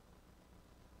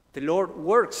 The Lord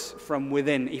works from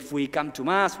within. If we come to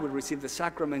Mass, we receive the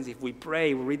sacraments. If we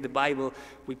pray, we read the Bible,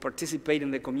 we participate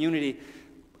in the community,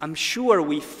 I'm sure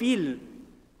we feel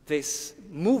this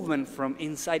movement from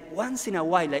inside once in a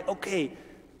while, like, okay,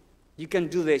 you can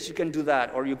do this, you can do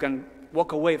that, or you can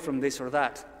walk away from this or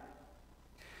that.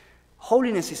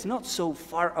 Holiness is not so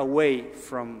far away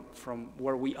from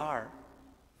where we are,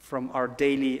 from our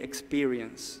daily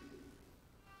experience.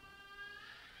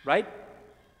 Right?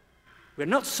 We're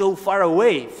not so far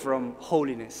away from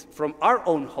holiness, from our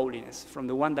own holiness, from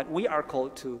the one that we are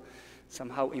called to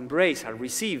somehow embrace and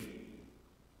receive.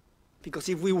 Because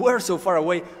if we were so far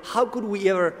away, how could we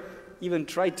ever even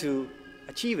try to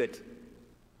achieve it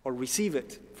or receive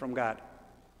it from God?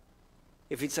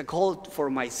 If it's a call for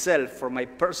myself, for my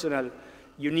personal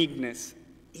uniqueness,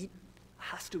 it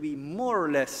has to be more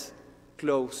or less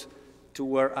close to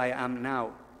where I am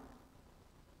now.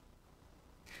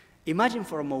 Imagine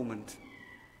for a moment,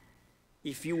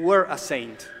 if you were a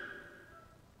saint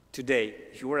today,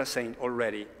 if you were a saint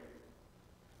already,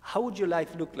 how would your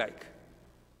life look like?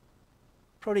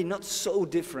 Probably not so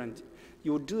different.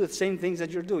 You would do the same things that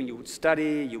you're doing. You would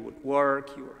study, you would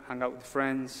work, you would hang out with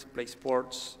friends, play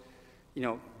sports,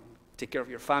 take care of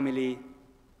your family,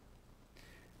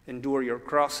 endure your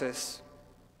crosses.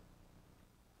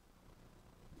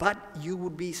 But you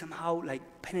would be somehow like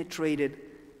penetrated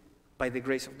by the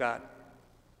grace of God.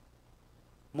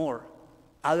 More.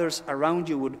 Others around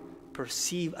you would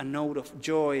perceive a note of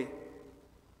joy,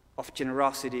 of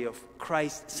generosity, of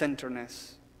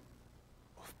Christ-centeredness,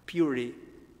 of purity,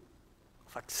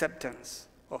 of acceptance,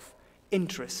 of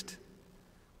interest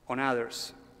on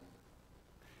others.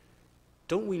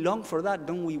 Don't we long for that?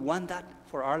 Don't we want that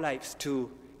for our lives, to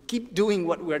keep doing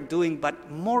what we're doing, but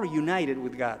more united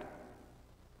with God,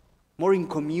 more in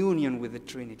communion with the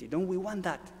Trinity? Don't we want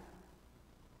that?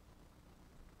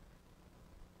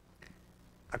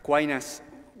 Aquinas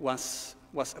was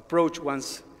approached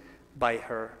once by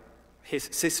his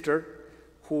sister,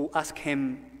 who asked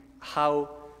him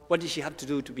what did she have to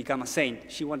do to become a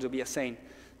saint? She wanted to be a saint,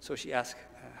 so she asked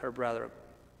her brother,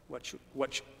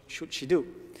 what should she do?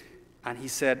 And he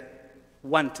said,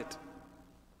 want it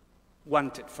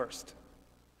first.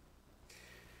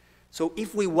 So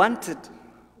if we want it,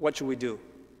 what should we do?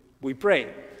 We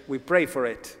pray for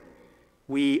it.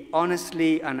 We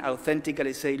honestly and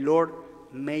authentically say, Lord,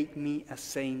 make me a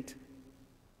saint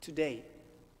today.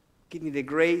 Give me the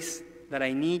grace that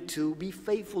I need to be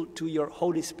faithful to your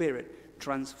Holy Spirit.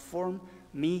 Transform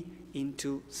me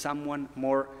into someone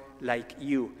more like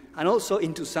you, and also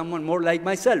into someone more like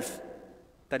myself.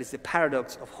 That is the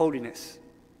paradox of holiness.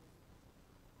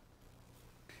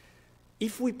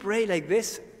 If we pray like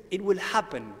this, it will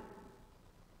happen.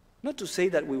 Not to say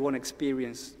that we won't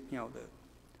experience, the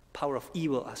power of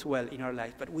evil as well in our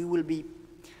life, but we will be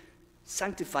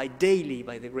sanctified daily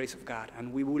by the grace of God,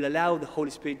 and we will allow the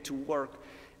Holy Spirit to work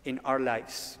in our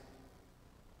lives.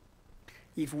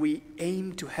 If we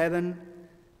aim to heaven,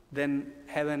 then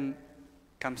heaven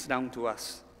comes down to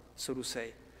us, so to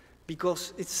say,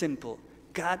 because it's simple.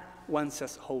 God wants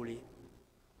us holy.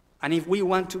 And if we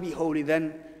want to be holy,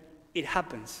 then it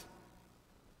happens.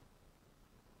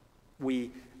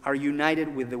 We are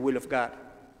united with the will of God.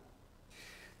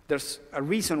 There's a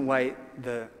reason why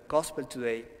the gospel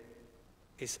today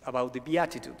is about the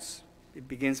Beatitudes. It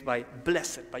begins by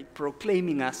blessed, by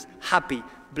proclaiming us happy,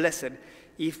 blessed,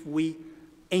 if we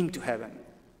aim to heaven.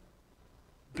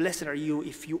 Blessed are you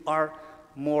if you are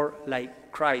more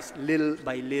like Christ, little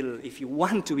by little, if you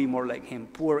want to be more like him,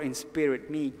 poor in spirit,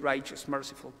 meek, righteous,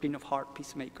 merciful, clean of heart,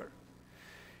 peacemaker,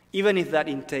 even if that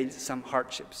entails some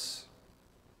hardships.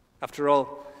 After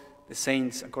all, the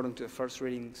saints, according to the first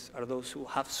readings, are those who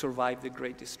have survived the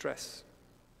great distress.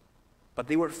 But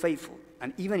they were faithful,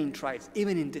 and even in trials,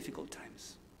 even in difficult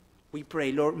times. We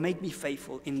pray, Lord, make me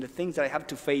faithful in the things that I have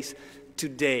to face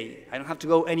today. I don't have to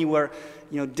go anywhere,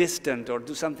 distant or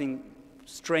do something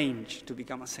strange to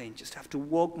become a saint. Just have to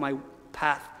walk my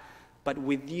path, but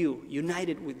with you,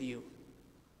 united with you,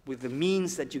 with the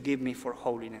means that you give me for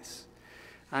holiness.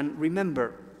 And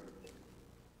remember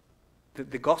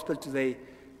that the gospel today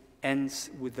ends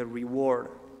with the reward.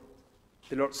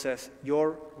 The Lord says,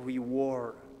 your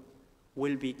reward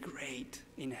will be great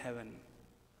in heaven.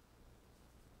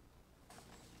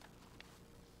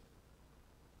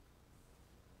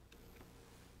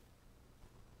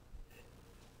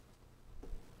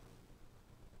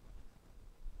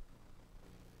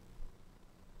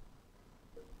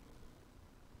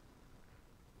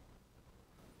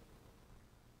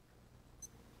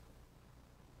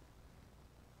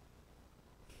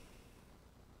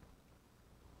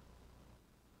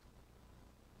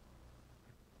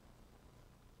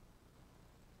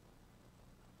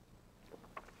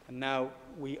 And now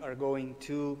we are going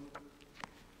to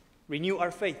renew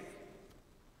our faith.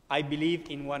 I believe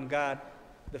in one God,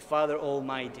 the Father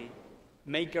Almighty,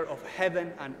 maker of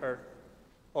heaven and earth,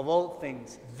 of all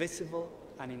things visible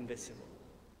and invisible.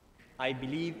 I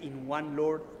believe in one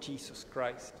Lord Jesus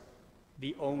Christ,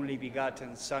 the only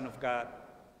begotten Son of God,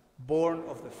 born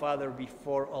of the Father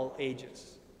before all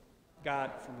ages,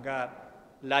 God from God,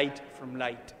 light from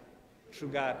light, true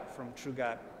God from true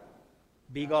God,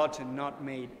 begotten, not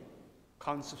made,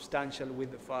 consubstantial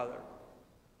with the Father.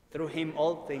 Through him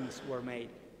all things were made.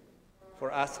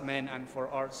 For us men and for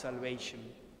our salvation,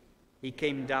 he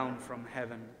came down from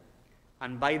heaven,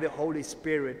 and by the Holy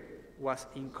Spirit was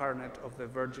incarnate of the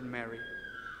Virgin Mary,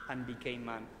 and became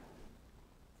man.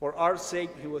 For our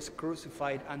sake he was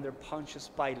crucified under Pontius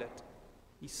Pilate.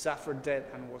 He suffered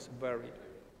death and was buried,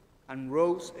 and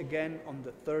rose again on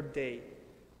the third day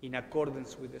in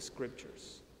accordance with the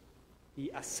Scriptures. He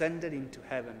ascended into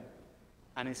heaven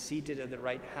and is seated at the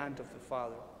right hand of the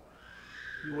Father.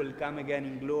 He will come again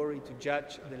in glory to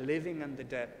judge the living and the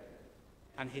dead,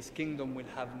 and his kingdom will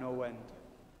have no end.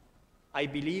 I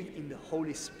believe in the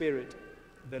Holy Spirit,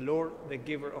 the Lord, the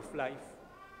giver of life,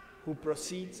 who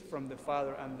proceeds from the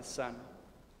Father and the Son,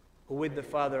 who with the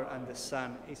Father and the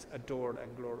Son is adored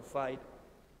and glorified,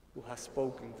 who has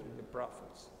spoken through the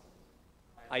prophets.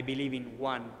 I believe in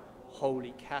one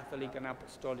holy, Catholic, and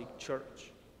Apostolic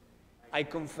Church. I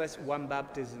confess one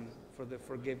baptism for the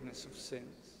forgiveness of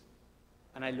sins,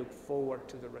 and I look forward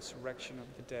to the resurrection of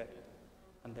the dead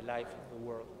and the life of the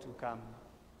world to come.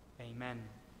 Amen.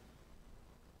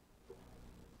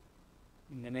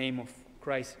 In the name of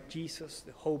Christ Jesus,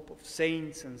 the hope of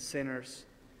saints and sinners,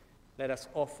 let us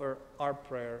offer our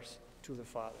prayers to the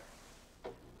Father.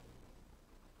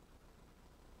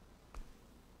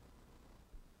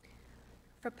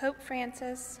 For Pope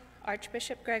Francis,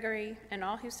 Archbishop Gregory, and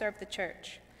all who serve the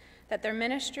Church, that their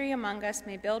ministry among us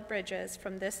may build bridges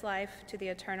from this life to the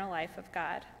eternal life of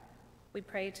God, we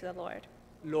pray to the Lord.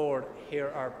 Lord, hear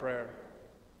our prayer.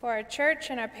 For our church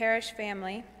and our parish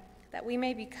family, that we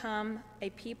may become a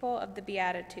people of the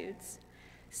Beatitudes,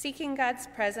 seeking God's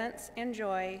presence and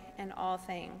joy in all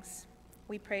things,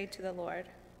 we pray to the Lord.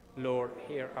 Lord,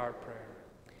 hear our prayer.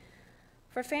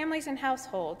 For families and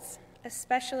households,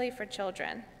 especially for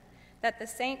children, that the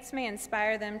saints may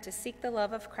inspire them to seek the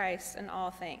love of Christ in all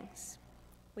things,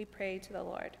 we pray to the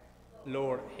Lord.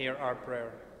 Lord, hear our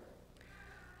prayer.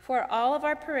 For all of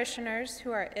our parishioners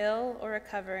who are ill or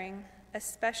recovering,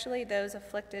 especially those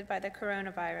afflicted by the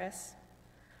coronavirus,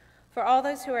 for all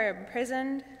those who are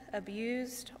imprisoned,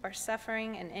 abused, or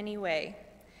suffering in any way,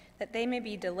 that they may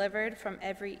be delivered from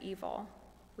every evil,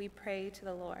 we pray to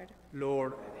the Lord.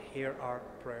 Lord, hear our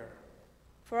prayer.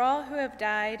 For all who have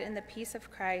died in the peace of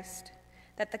Christ,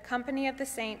 that the company of the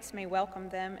saints may welcome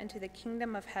them into the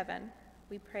kingdom of heaven,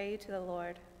 we pray to the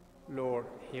Lord. Lord,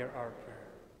 hear our prayer.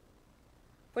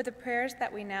 For the prayers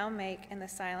that we now make in the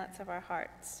silence of our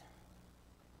hearts.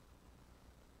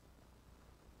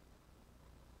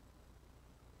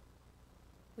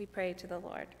 We pray to the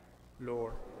Lord.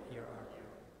 Lord, hear our prayer.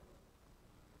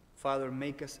 Father,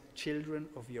 make us children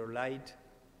of your light.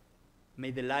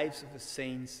 May the lives of the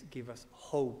saints give us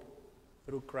hope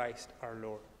through Christ our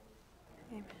Lord.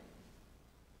 Amen.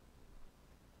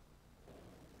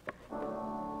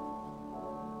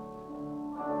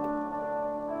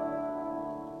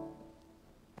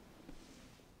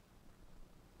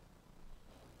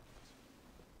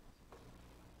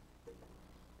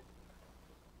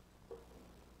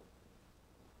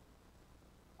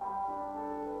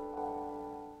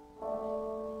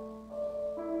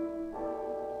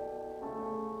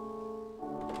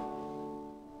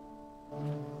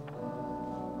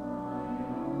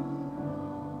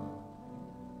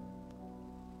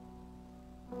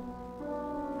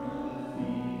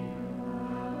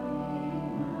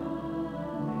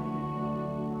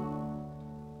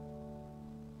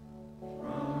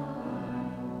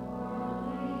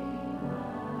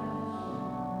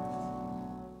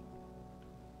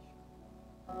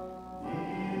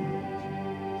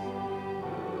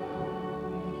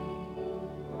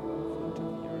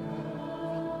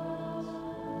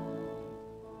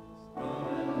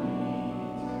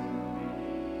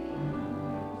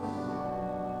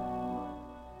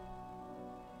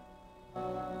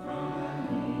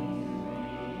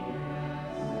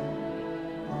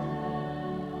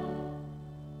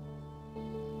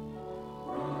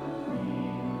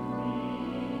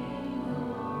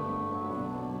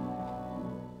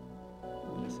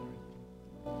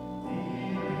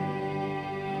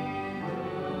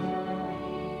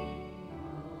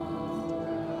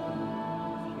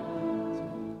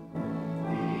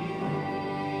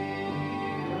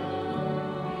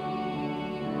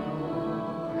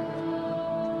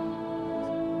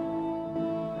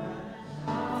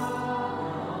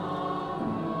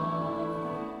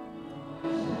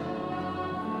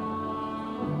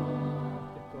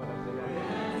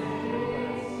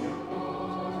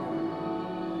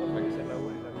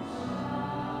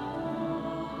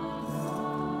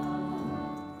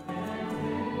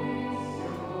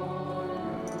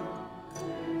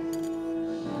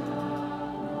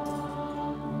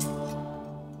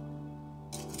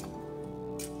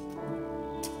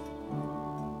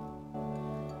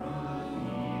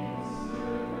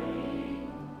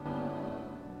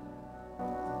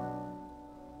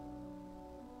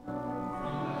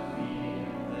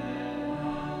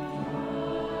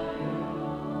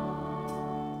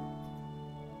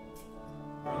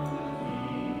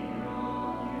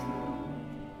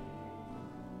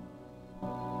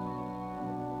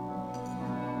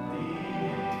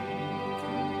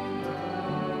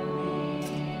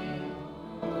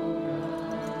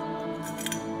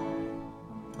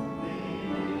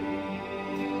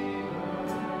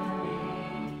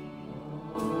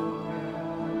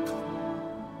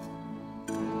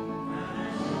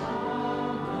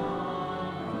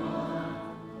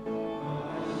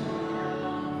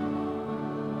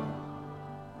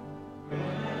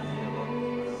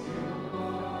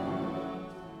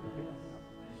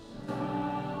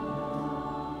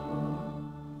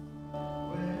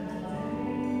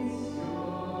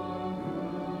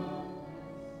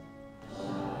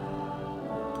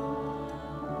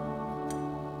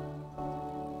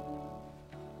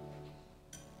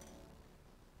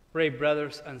 Pray,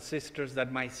 brothers and sisters,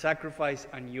 that my sacrifice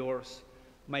and yours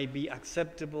may be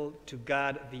acceptable to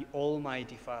God, the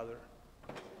Almighty Father.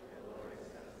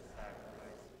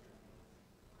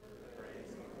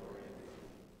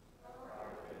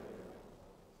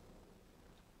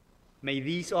 May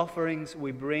these offerings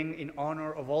we bring in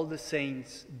honor of all the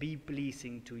saints be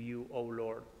pleasing to you, O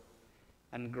Lord,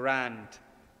 and grant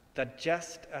that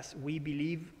just as we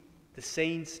believe the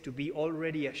saints to be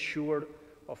already assured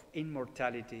of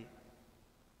immortality,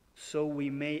 so we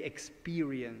may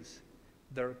experience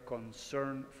their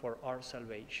concern for our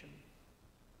salvation.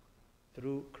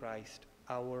 Through Christ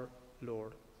our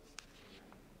Lord.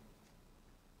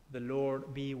 The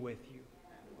Lord be with you.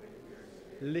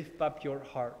 Lift up your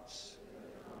hearts.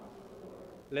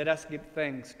 Let us give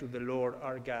thanks to the Lord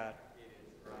our God.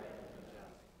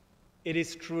 It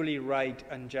is truly right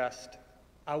and just,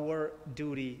 our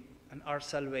duty and our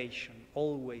salvation,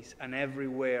 always and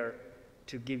everywhere,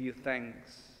 to give you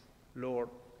thanks, Lord,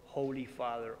 Holy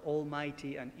Father,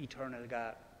 Almighty and eternal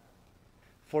God.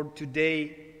 For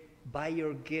today, by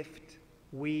your gift,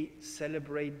 we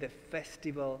celebrate the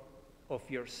festival of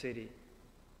your city,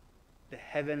 the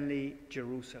heavenly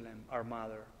Jerusalem, our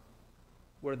mother,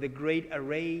 where the great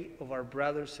array of our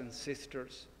brothers and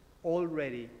sisters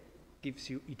already gives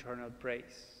you eternal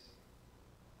praise.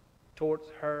 Towards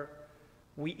her,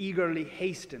 we eagerly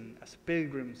hasten as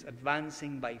pilgrims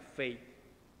advancing by faith,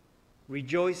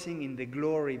 rejoicing in the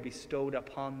glory bestowed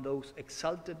upon those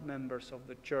exalted members of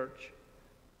the Church,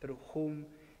 through whom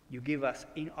you give us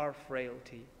in our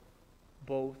frailty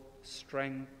both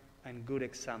strength and good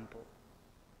example.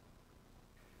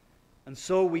 And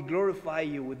so we glorify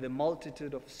you with the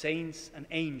multitude of saints and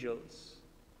angels,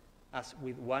 as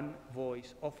with one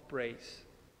voice of praise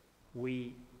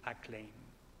we acclaim.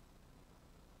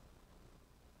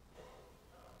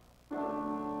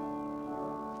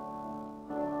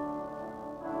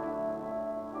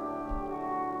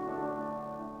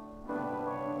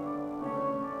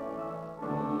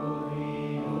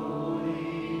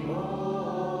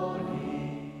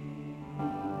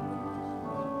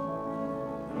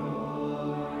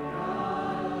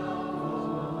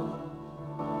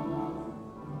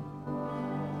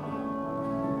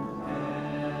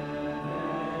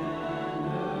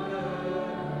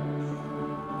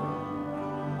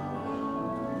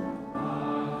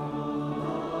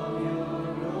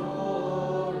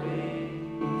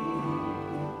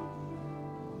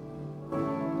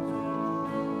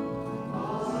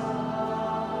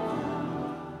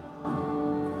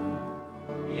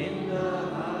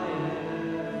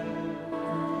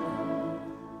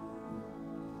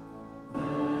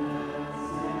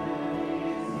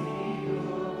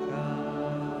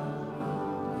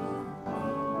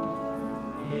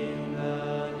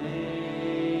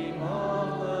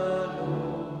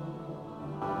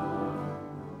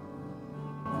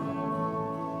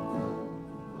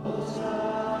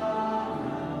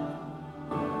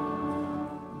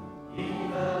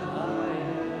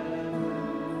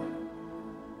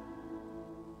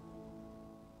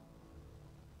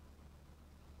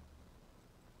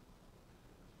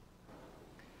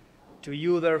 To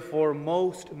you, therefore,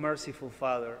 most merciful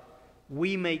Father,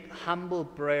 we make humble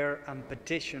prayer and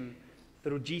petition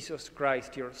through Jesus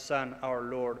Christ, your Son, our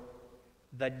Lord,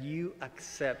 that you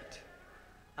accept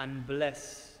and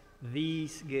bless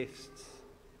these gifts,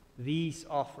 these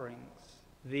offerings,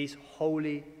 these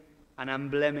holy and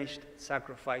unblemished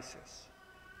sacrifices,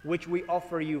 which we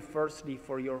offer you firstly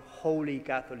for your holy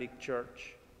Catholic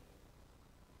Church.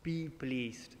 Be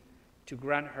pleased to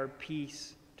grant her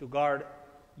peace, to guard,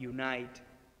 unite,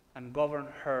 and govern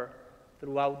her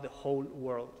throughout the whole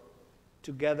world,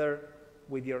 together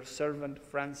with your servant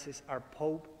Francis, our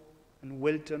Pope, and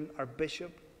Wilton, our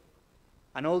Bishop,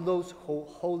 and all those who,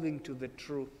 holding to the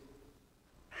truth,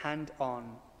 hand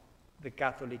on the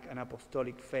Catholic and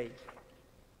Apostolic faith.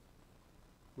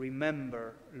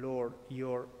 Remember, Lord,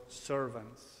 your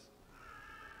servants,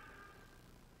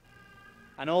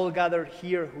 and all gathered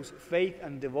here whose faith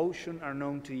and devotion are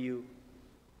known to you.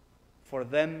 For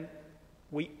them,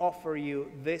 we offer you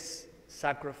this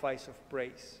sacrifice of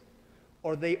praise,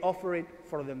 or they offer it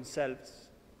for themselves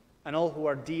and all who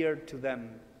are dear to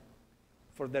them,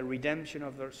 for the redemption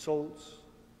of their souls,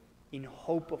 in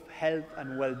hope of health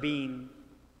and well-being,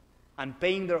 and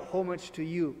paying their homage to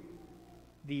you,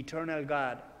 the eternal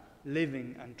God,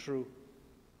 living and true,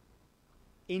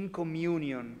 in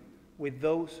communion with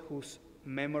those whose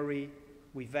memory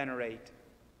we venerate,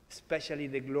 especially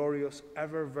the glorious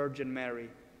ever Virgin Mary,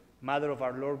 Mother of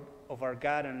our Lord, of our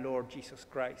God and Lord Jesus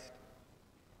Christ,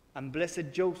 and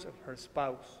blessed Joseph, her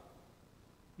spouse,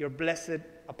 your blessed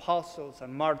apostles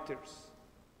and martyrs,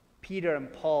 Peter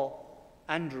and Paul,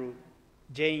 Andrew,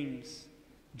 James,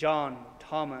 John,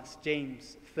 Thomas,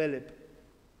 James, Philip,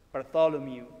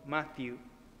 Bartholomew, Matthew,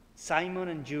 Simon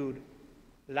and Jude,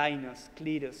 Linus,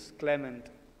 Cletus, Clement,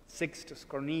 Sixtus,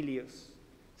 Cornelius,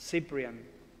 Cyprian,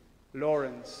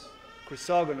 Lawrence,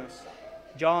 Chrysogonus,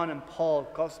 John and Paul,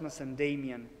 Cosmas and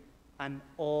Damian, and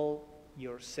all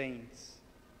your saints.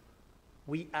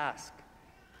 We ask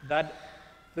that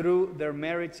through their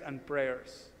merits and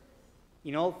prayers,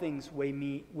 in all things we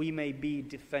may be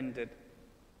defended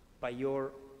by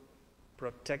your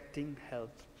protecting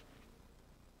health.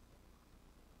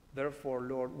 Therefore,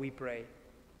 Lord, we pray,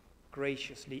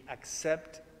 graciously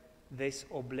accept this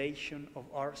oblation of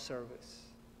our service,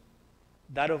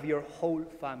 that of your whole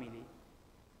family.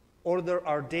 Order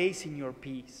our days in your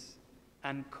peace,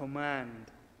 and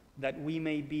command that we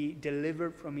may be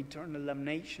delivered from eternal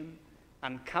damnation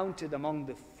and counted among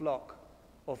the flock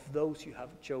of those you have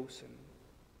chosen.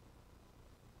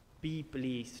 Be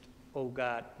pleased, O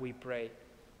God, we pray,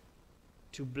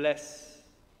 to bless,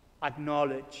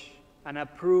 acknowledge, and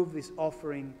approve this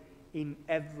offering in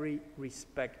every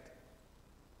respect.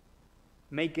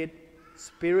 Make it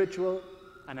spiritual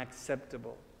and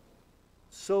acceptable,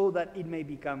 so that it may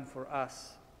become for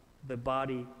us the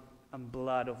body and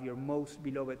blood of your most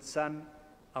beloved Son,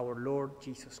 our Lord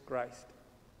Jesus Christ.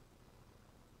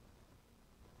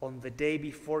 On the day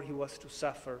before he was to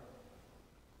suffer,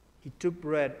 he took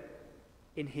bread,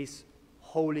 in his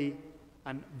holy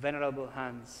and venerable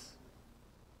hands,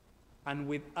 and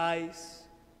with eyes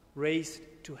raised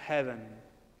to heaven,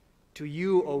 to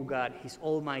you, O God, his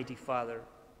almighty Father,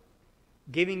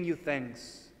 giving you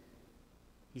thanks,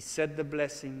 he said the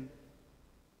blessing,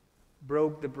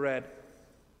 broke the bread,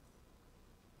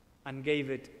 and gave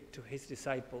it to his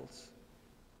disciples,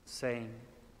 saying,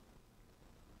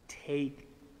 "Take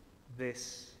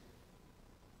this,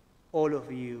 all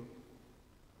of you,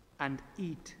 and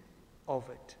eat of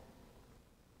it,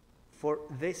 for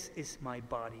this is my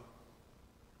body,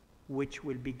 which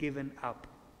will be given up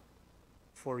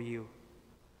for you."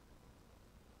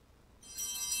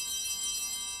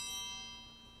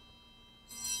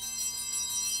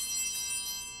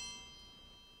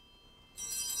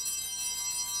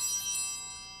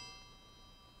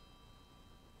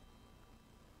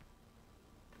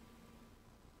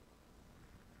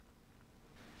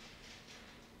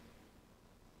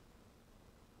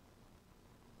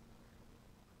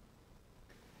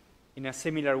 In a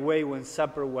similar way, when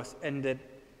supper was ended,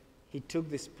 he took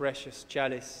this precious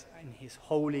chalice in his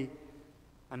holy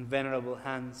and venerable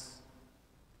hands,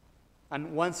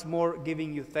 and once more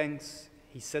giving you thanks,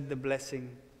 he said the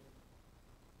blessing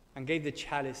and gave the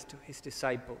chalice to his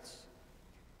disciples,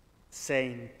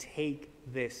 saying, "Take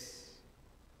this,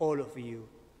 all of you,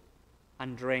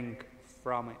 and drink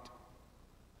from it.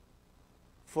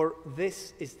 For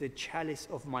this is the chalice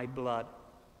of my blood,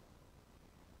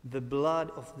 the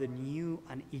blood of the new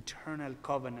and eternal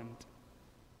covenant,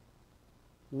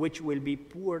 which will be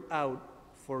poured out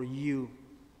for you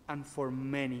and for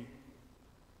many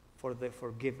for the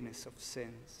forgiveness of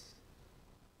sins.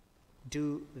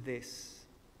 Do this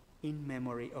in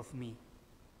memory of me."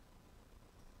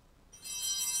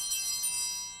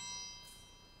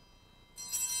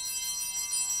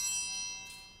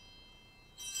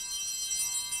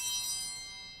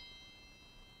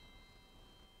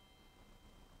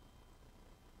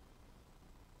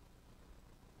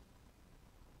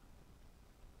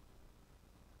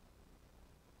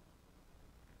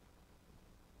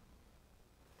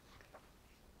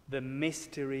 The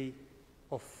mystery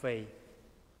of faith.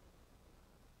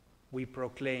 We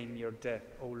proclaim your death,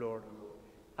 O Lord,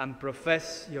 and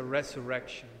profess your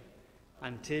resurrection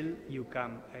until you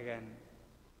come again.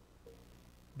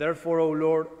 Therefore, O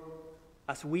Lord,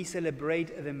 as we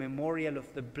celebrate the memorial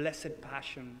of the blessed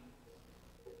Passion,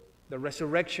 the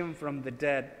resurrection from the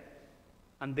dead,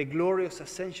 and the glorious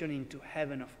ascension into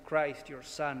heaven of Christ, your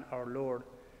Son, our Lord,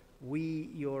 we,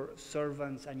 your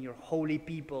servants and your holy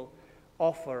people,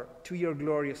 offer to your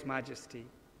glorious majesty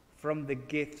from the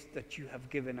gifts that you have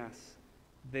given us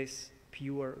this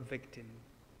pure victim,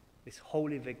 this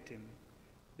holy victim,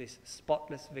 this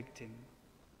spotless victim,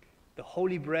 the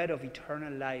holy bread of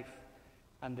eternal life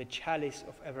and the chalice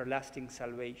of everlasting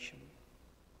salvation.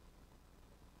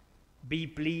 Be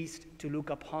pleased to look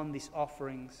upon these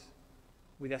offerings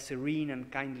with a serene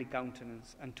and kindly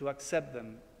countenance, and to accept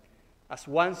them, as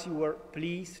once you were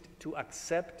pleased to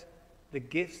accept the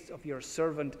gifts of your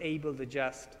servant Abel the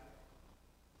just,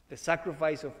 the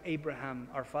sacrifice of Abraham,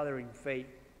 our father in faith,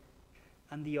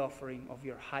 and the offering of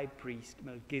your high priest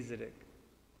Melchizedek,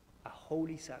 a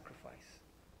holy sacrifice,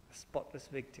 a spotless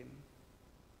victim.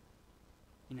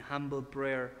 In humble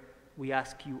prayer, we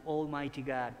ask you, Almighty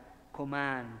God,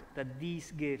 command that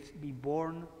these gifts be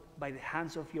borne by the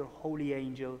hands of your holy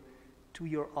angel to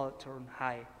your altar on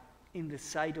high, in the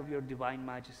sight of your divine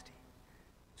majesty,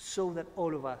 so that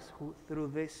all of us who through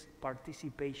this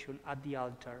participation at the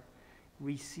altar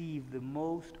receive the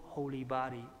most holy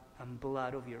body and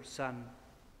blood of your Son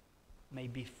may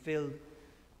be filled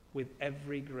with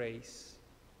every grace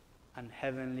and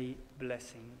heavenly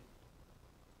blessing.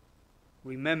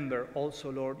 Remember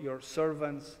also, Lord, your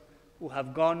servants who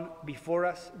have gone before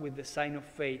us with the sign of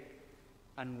faith,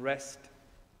 and rest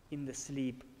in the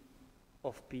sleep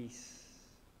of peace.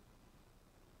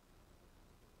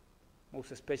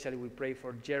 Most especially we pray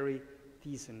for Jerry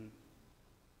Thiessen.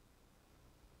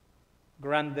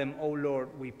 Grant them, O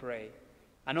Lord, we pray,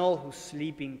 and all who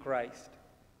sleep in Christ,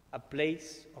 a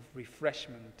place of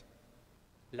refreshment,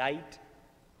 light,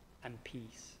 and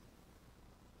peace.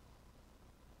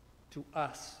 To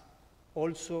us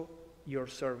also, your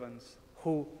servants,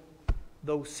 who,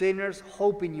 though sinners,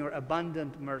 hope in your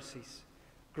abundant mercies,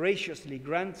 graciously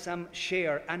grant some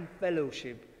share and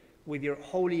fellowship with your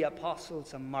holy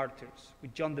apostles and martyrs,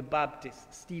 with John the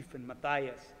Baptist, Stephen,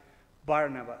 Matthias,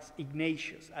 Barnabas,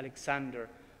 Ignatius, Alexander,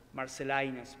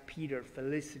 Marcellinus, Peter,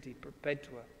 Felicity,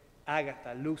 Perpetua,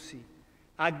 Agatha, Lucy,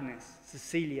 Agnes,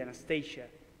 Cecilia, Anastasia,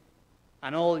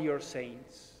 and all your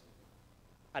saints.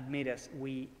 Admit us,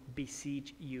 we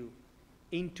beseech you,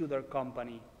 into their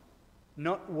company,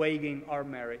 not weighing our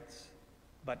merits,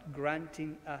 but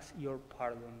granting us your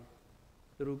pardon.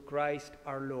 Through Christ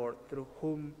our Lord, through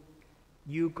whom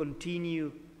you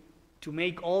continue to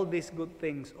make all these good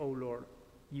things, O Lord.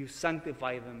 You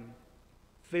sanctify them,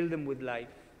 fill them with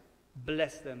life,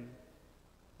 bless them,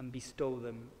 and bestow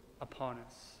them upon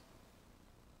us.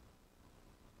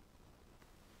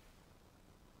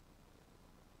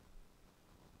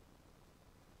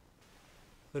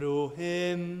 Through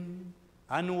him,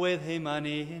 and with him, and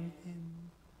in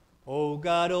him, O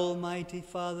God, Almighty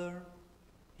Father,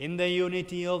 in the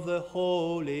unity of the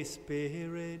Holy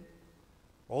Spirit,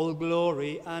 all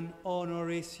glory and honor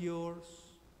is yours,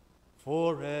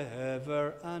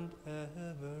 forever and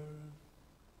ever.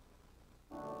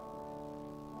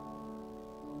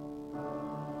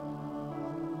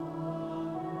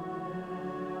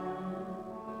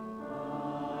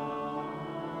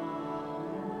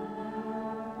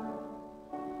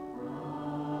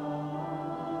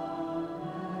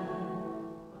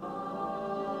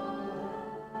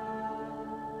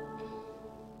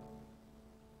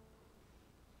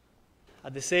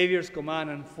 At the Savior's command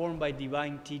and formed by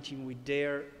divine teaching, we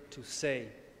dare to say,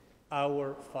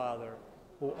 Our Father,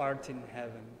 who art in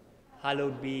heaven,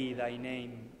 hallowed be thy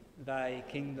name. Thy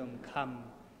kingdom come,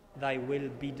 thy will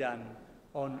be done,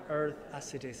 on earth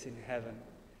as it is in heaven.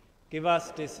 Give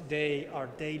us this day our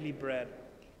daily bread,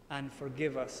 and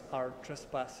forgive us our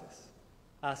trespasses,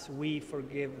 as we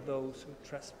forgive those who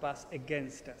trespass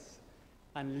against us.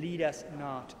 And lead us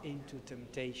not into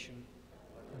temptation,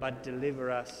 but deliver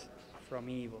us from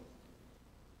evil.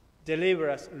 Deliver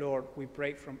us, Lord, we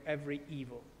pray, from every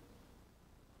evil.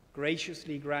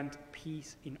 Graciously grant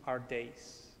peace in our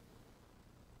days,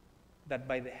 that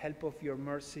by the help of your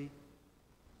mercy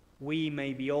we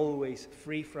may be always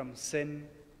free from sin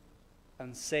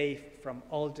and safe from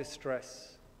all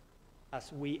distress,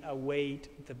 as we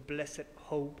await the blessed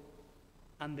hope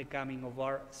and the coming of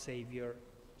our Savior,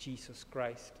 Jesus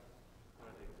Christ.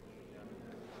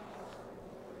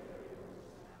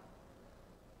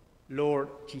 Lord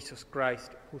Jesus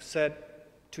Christ, who said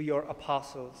to your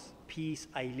apostles, Peace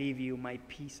I leave you, my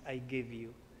peace I give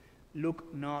you,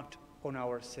 look not on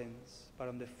our sins, but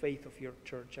on the faith of your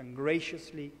church, and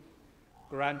graciously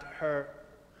grant her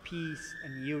peace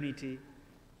and unity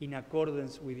in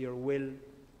accordance with your will,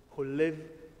 who live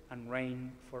and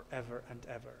reign forever and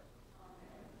ever.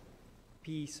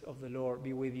 Peace of the Lord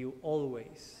be with you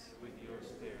always. With your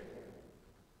spirit.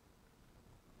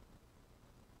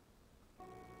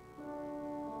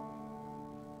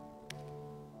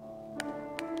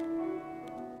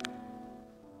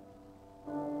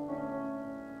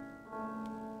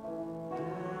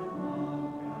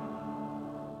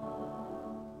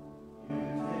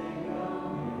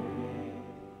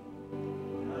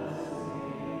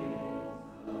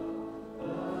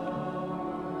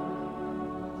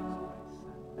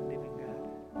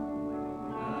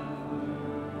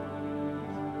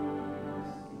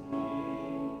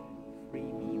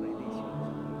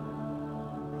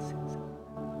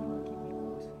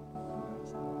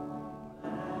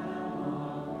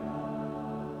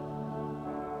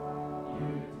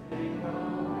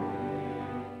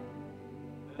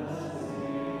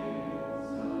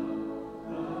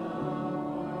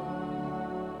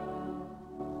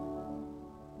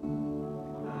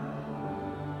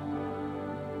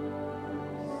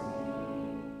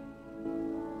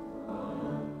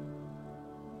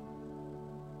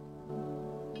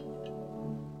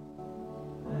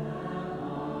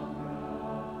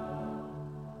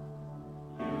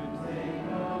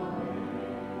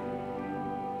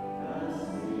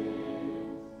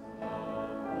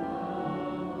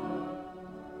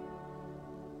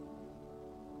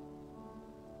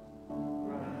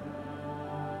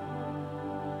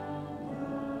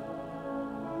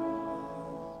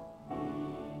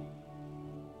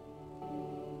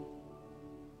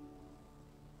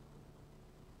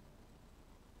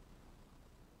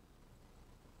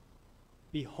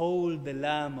 Behold the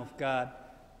Lamb of God.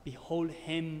 Behold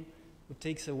him who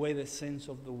takes away the sins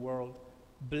of the world.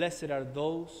 Blessed are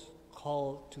those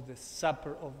called to the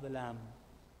supper of the Lamb.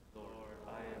 Lord,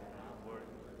 I am not worthy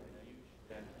that you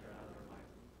should enter under my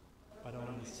roof. But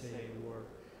only say a word,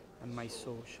 and my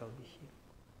soul shall be healed.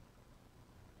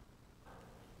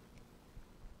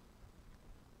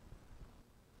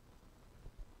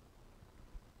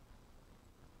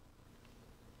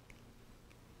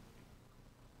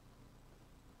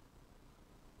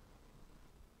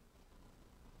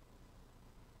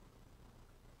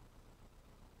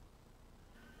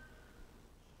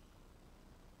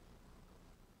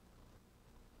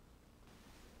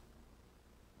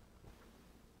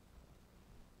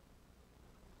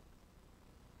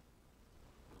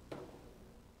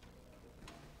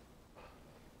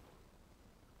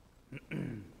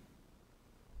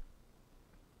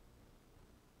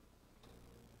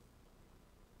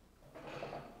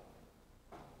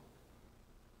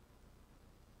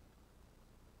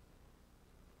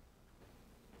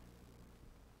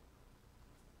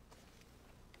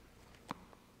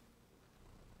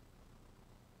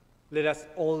 Let us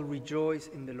all rejoice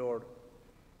in the Lord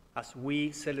as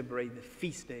we celebrate the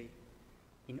feast day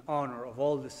in honor of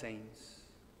all the saints.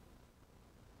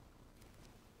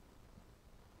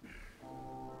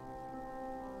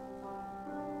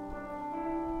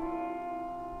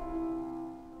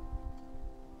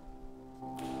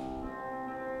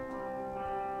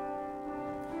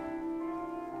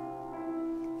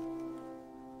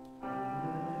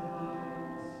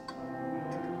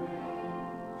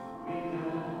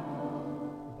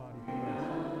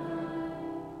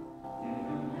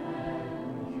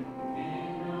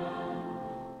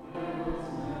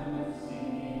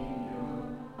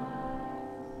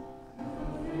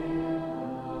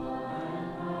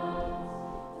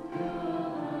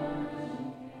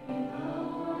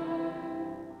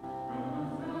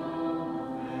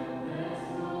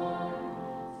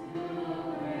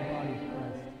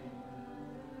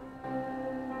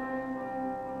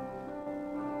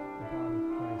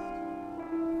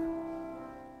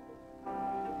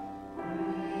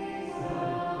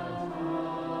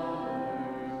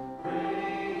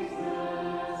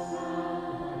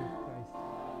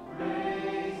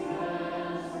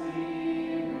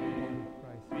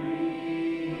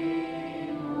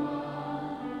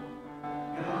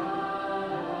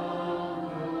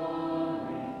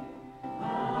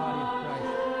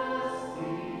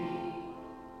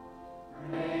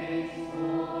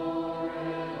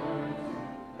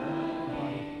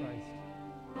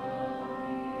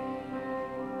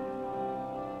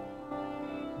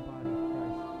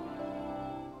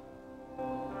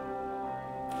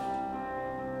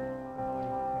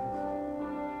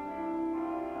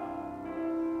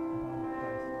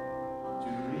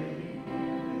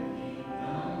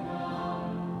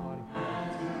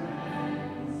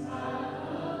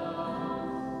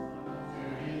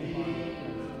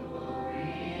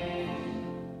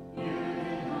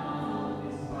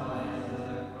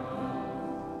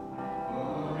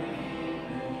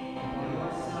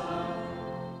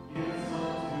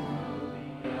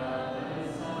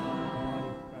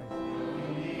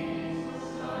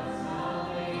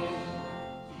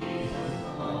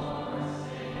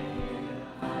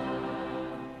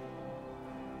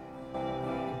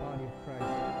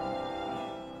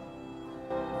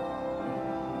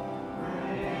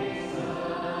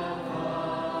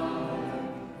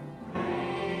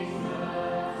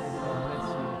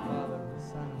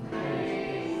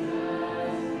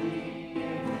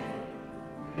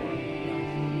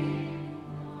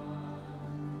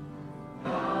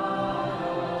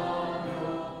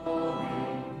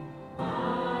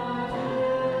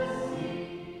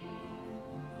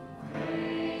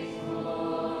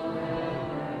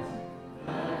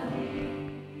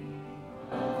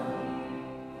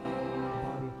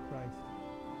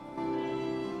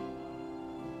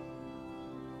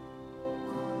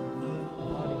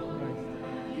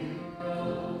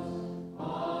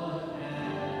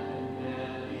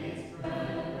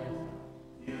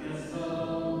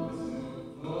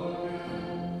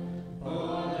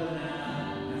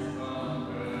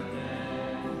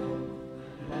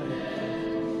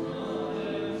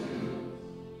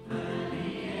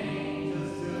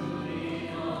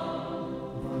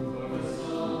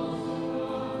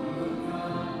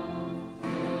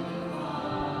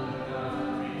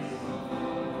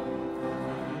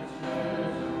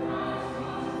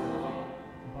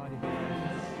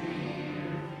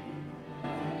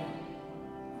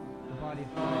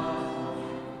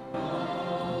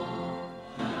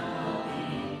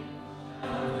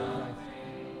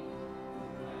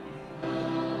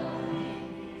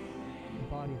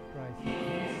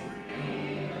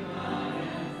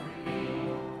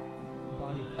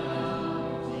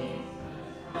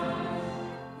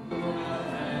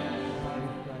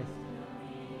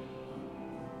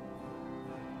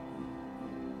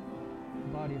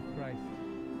 body of Christ.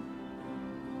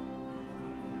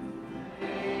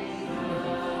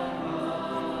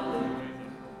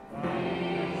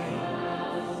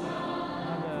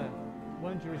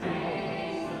 Want to receive offers.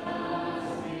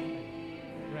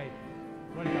 Great.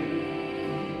 Welcome.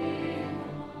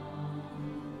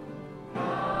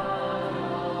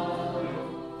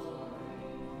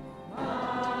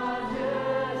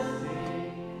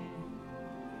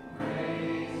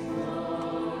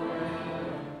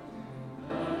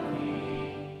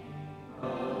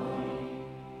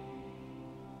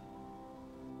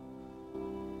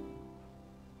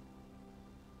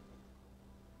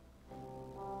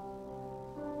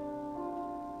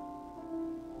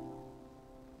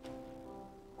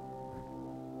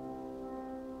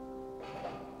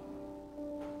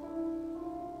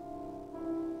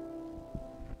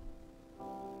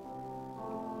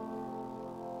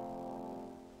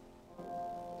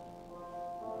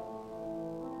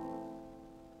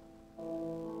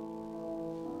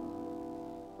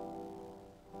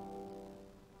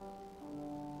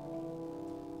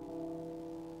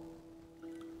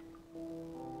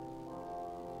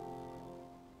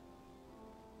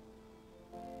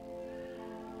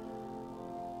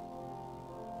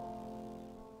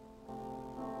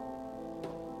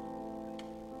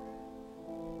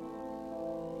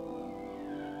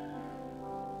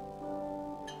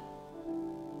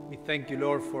 thank you,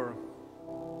 Lord, for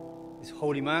this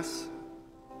Holy Mass.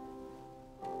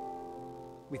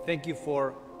 We thank you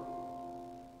for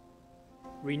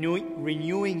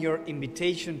renewing your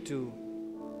invitation to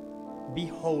be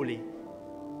holy,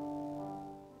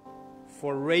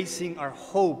 for raising our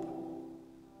hope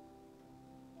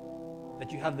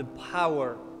that you have the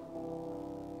power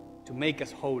to make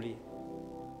us holy,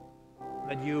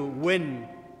 that you win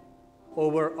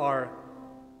over our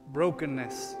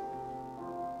brokenness,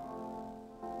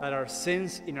 that our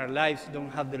sins in our lives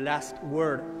don't have the last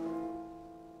word,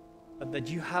 but that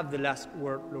you have the last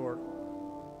word, Lord,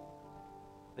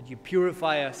 that you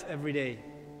purify us every day,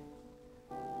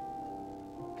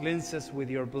 cleanse us with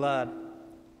your blood,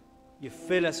 you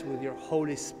fill us with your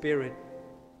Holy Spirit.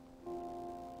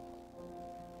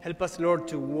 Help us, Lord,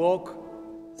 to walk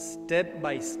step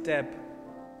by step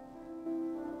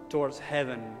towards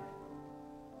heaven.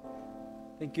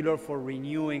 Thank you, Lord, for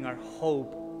renewing our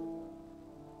hope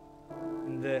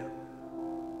in the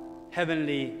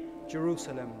heavenly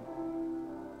Jerusalem,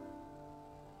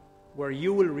 where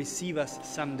you will receive us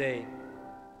someday.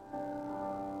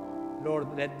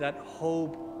 Lord, let that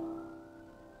hope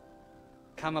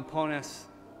come upon us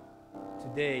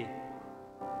today.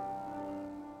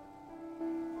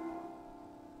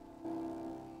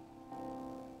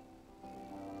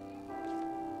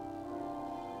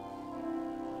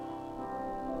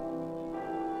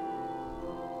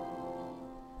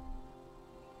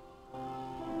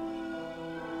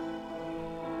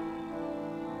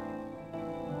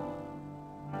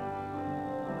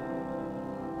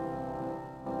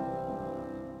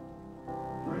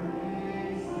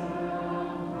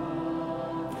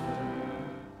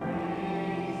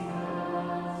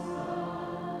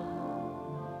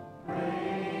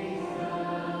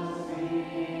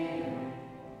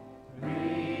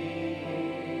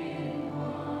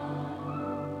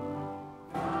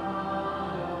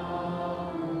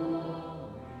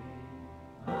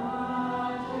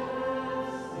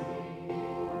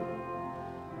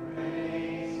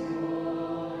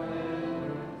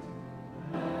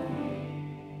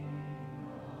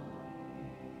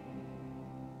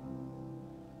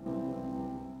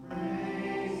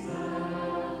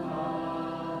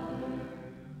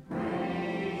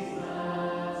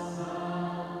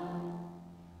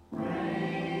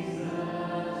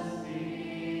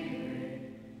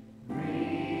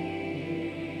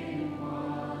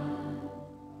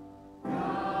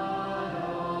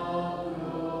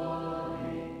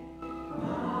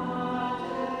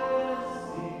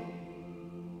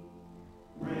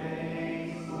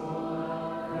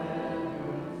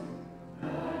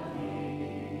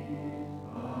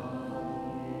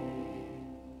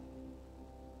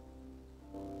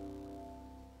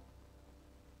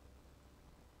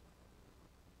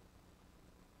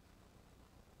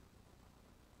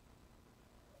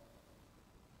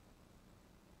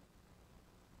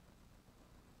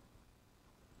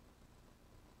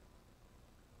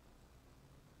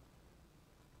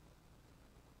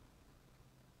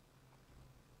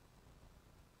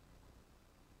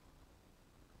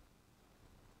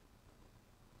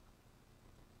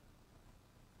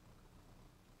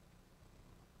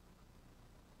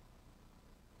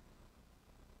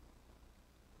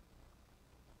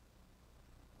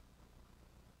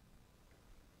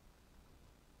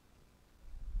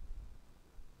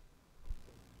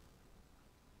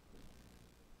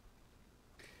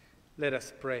 Let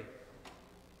us pray.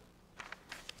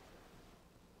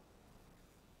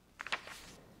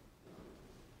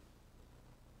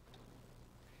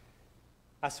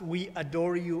 As we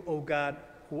adore you, O God,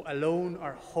 who alone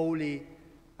are holy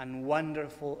and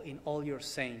wonderful in all your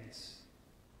saints,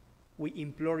 we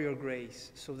implore your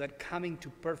grace so that coming to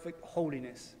perfect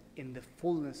holiness in the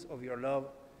fullness of your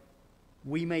love,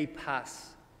 we may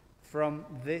pass from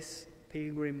this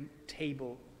pilgrim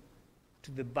table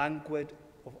to the banquet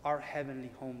of our heavenly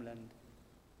homeland.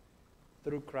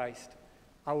 Through Christ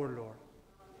our Lord.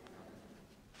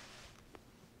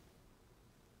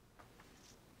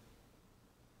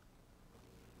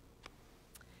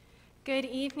 Good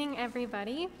evening,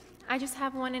 everybody. I just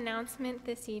have one announcement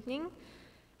this evening,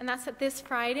 and that's that this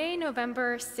Friday,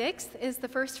 November 6th, is the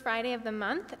first Friday of the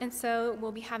month, and so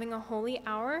we'll be having a holy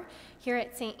hour here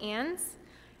at St. Anne's.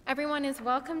 Everyone is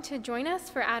welcome to join us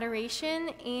for adoration,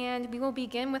 and we will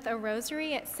begin with a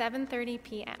rosary at 7:30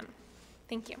 p.m.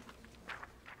 Thank you.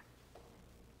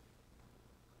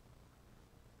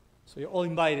 So you're all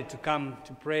invited to come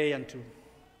to pray and to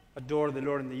adore the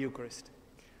Lord in the Eucharist.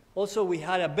 Also, we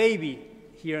had a baby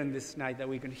here in this night that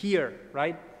we can hear,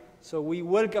 right? So we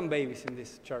welcome babies in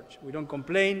this church. We don't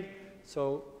complain.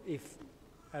 So if,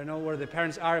 I don't know where the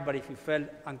parents are, but if you felt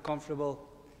uncomfortable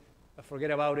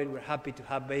forget about it. We're happy to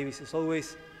have babies. It's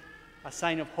always a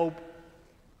sign of hope,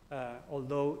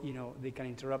 although, they can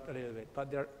interrupt a little bit,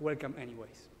 but they're welcome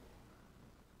anyways.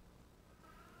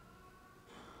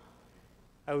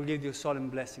 I will give you a solemn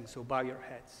blessing, so bow your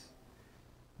heads.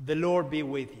 The Lord be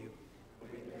with you.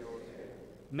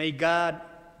 May God,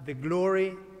 the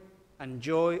glory and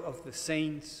joy of the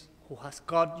saints, who has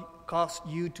caused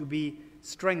you to be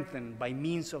strengthened by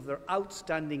means of their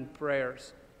outstanding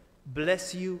prayers,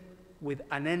 bless you with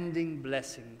unending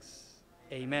blessings.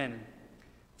 Amen.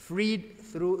 Freed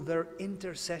through their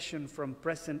intercession from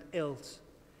present ills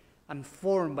and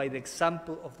formed by the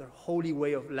example of their holy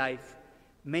way of life,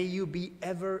 may you be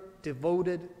ever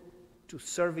devoted to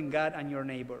serving God and your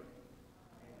neighbor,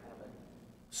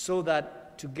 so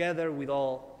that together with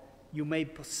all you may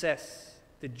possess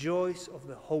the joys of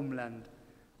the homeland,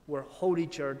 where Holy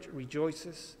Church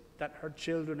rejoices that her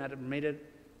children are admitted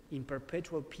in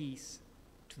perpetual peace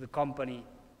to the company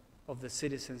of the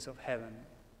citizens of heaven.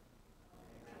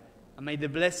 And may the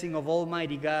blessing of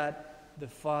Almighty God, the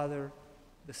Father,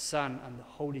 the Son, and the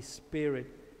Holy Spirit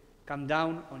come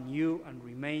down on you and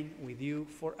remain with you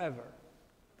forever.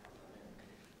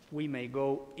 We may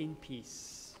go in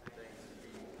peace.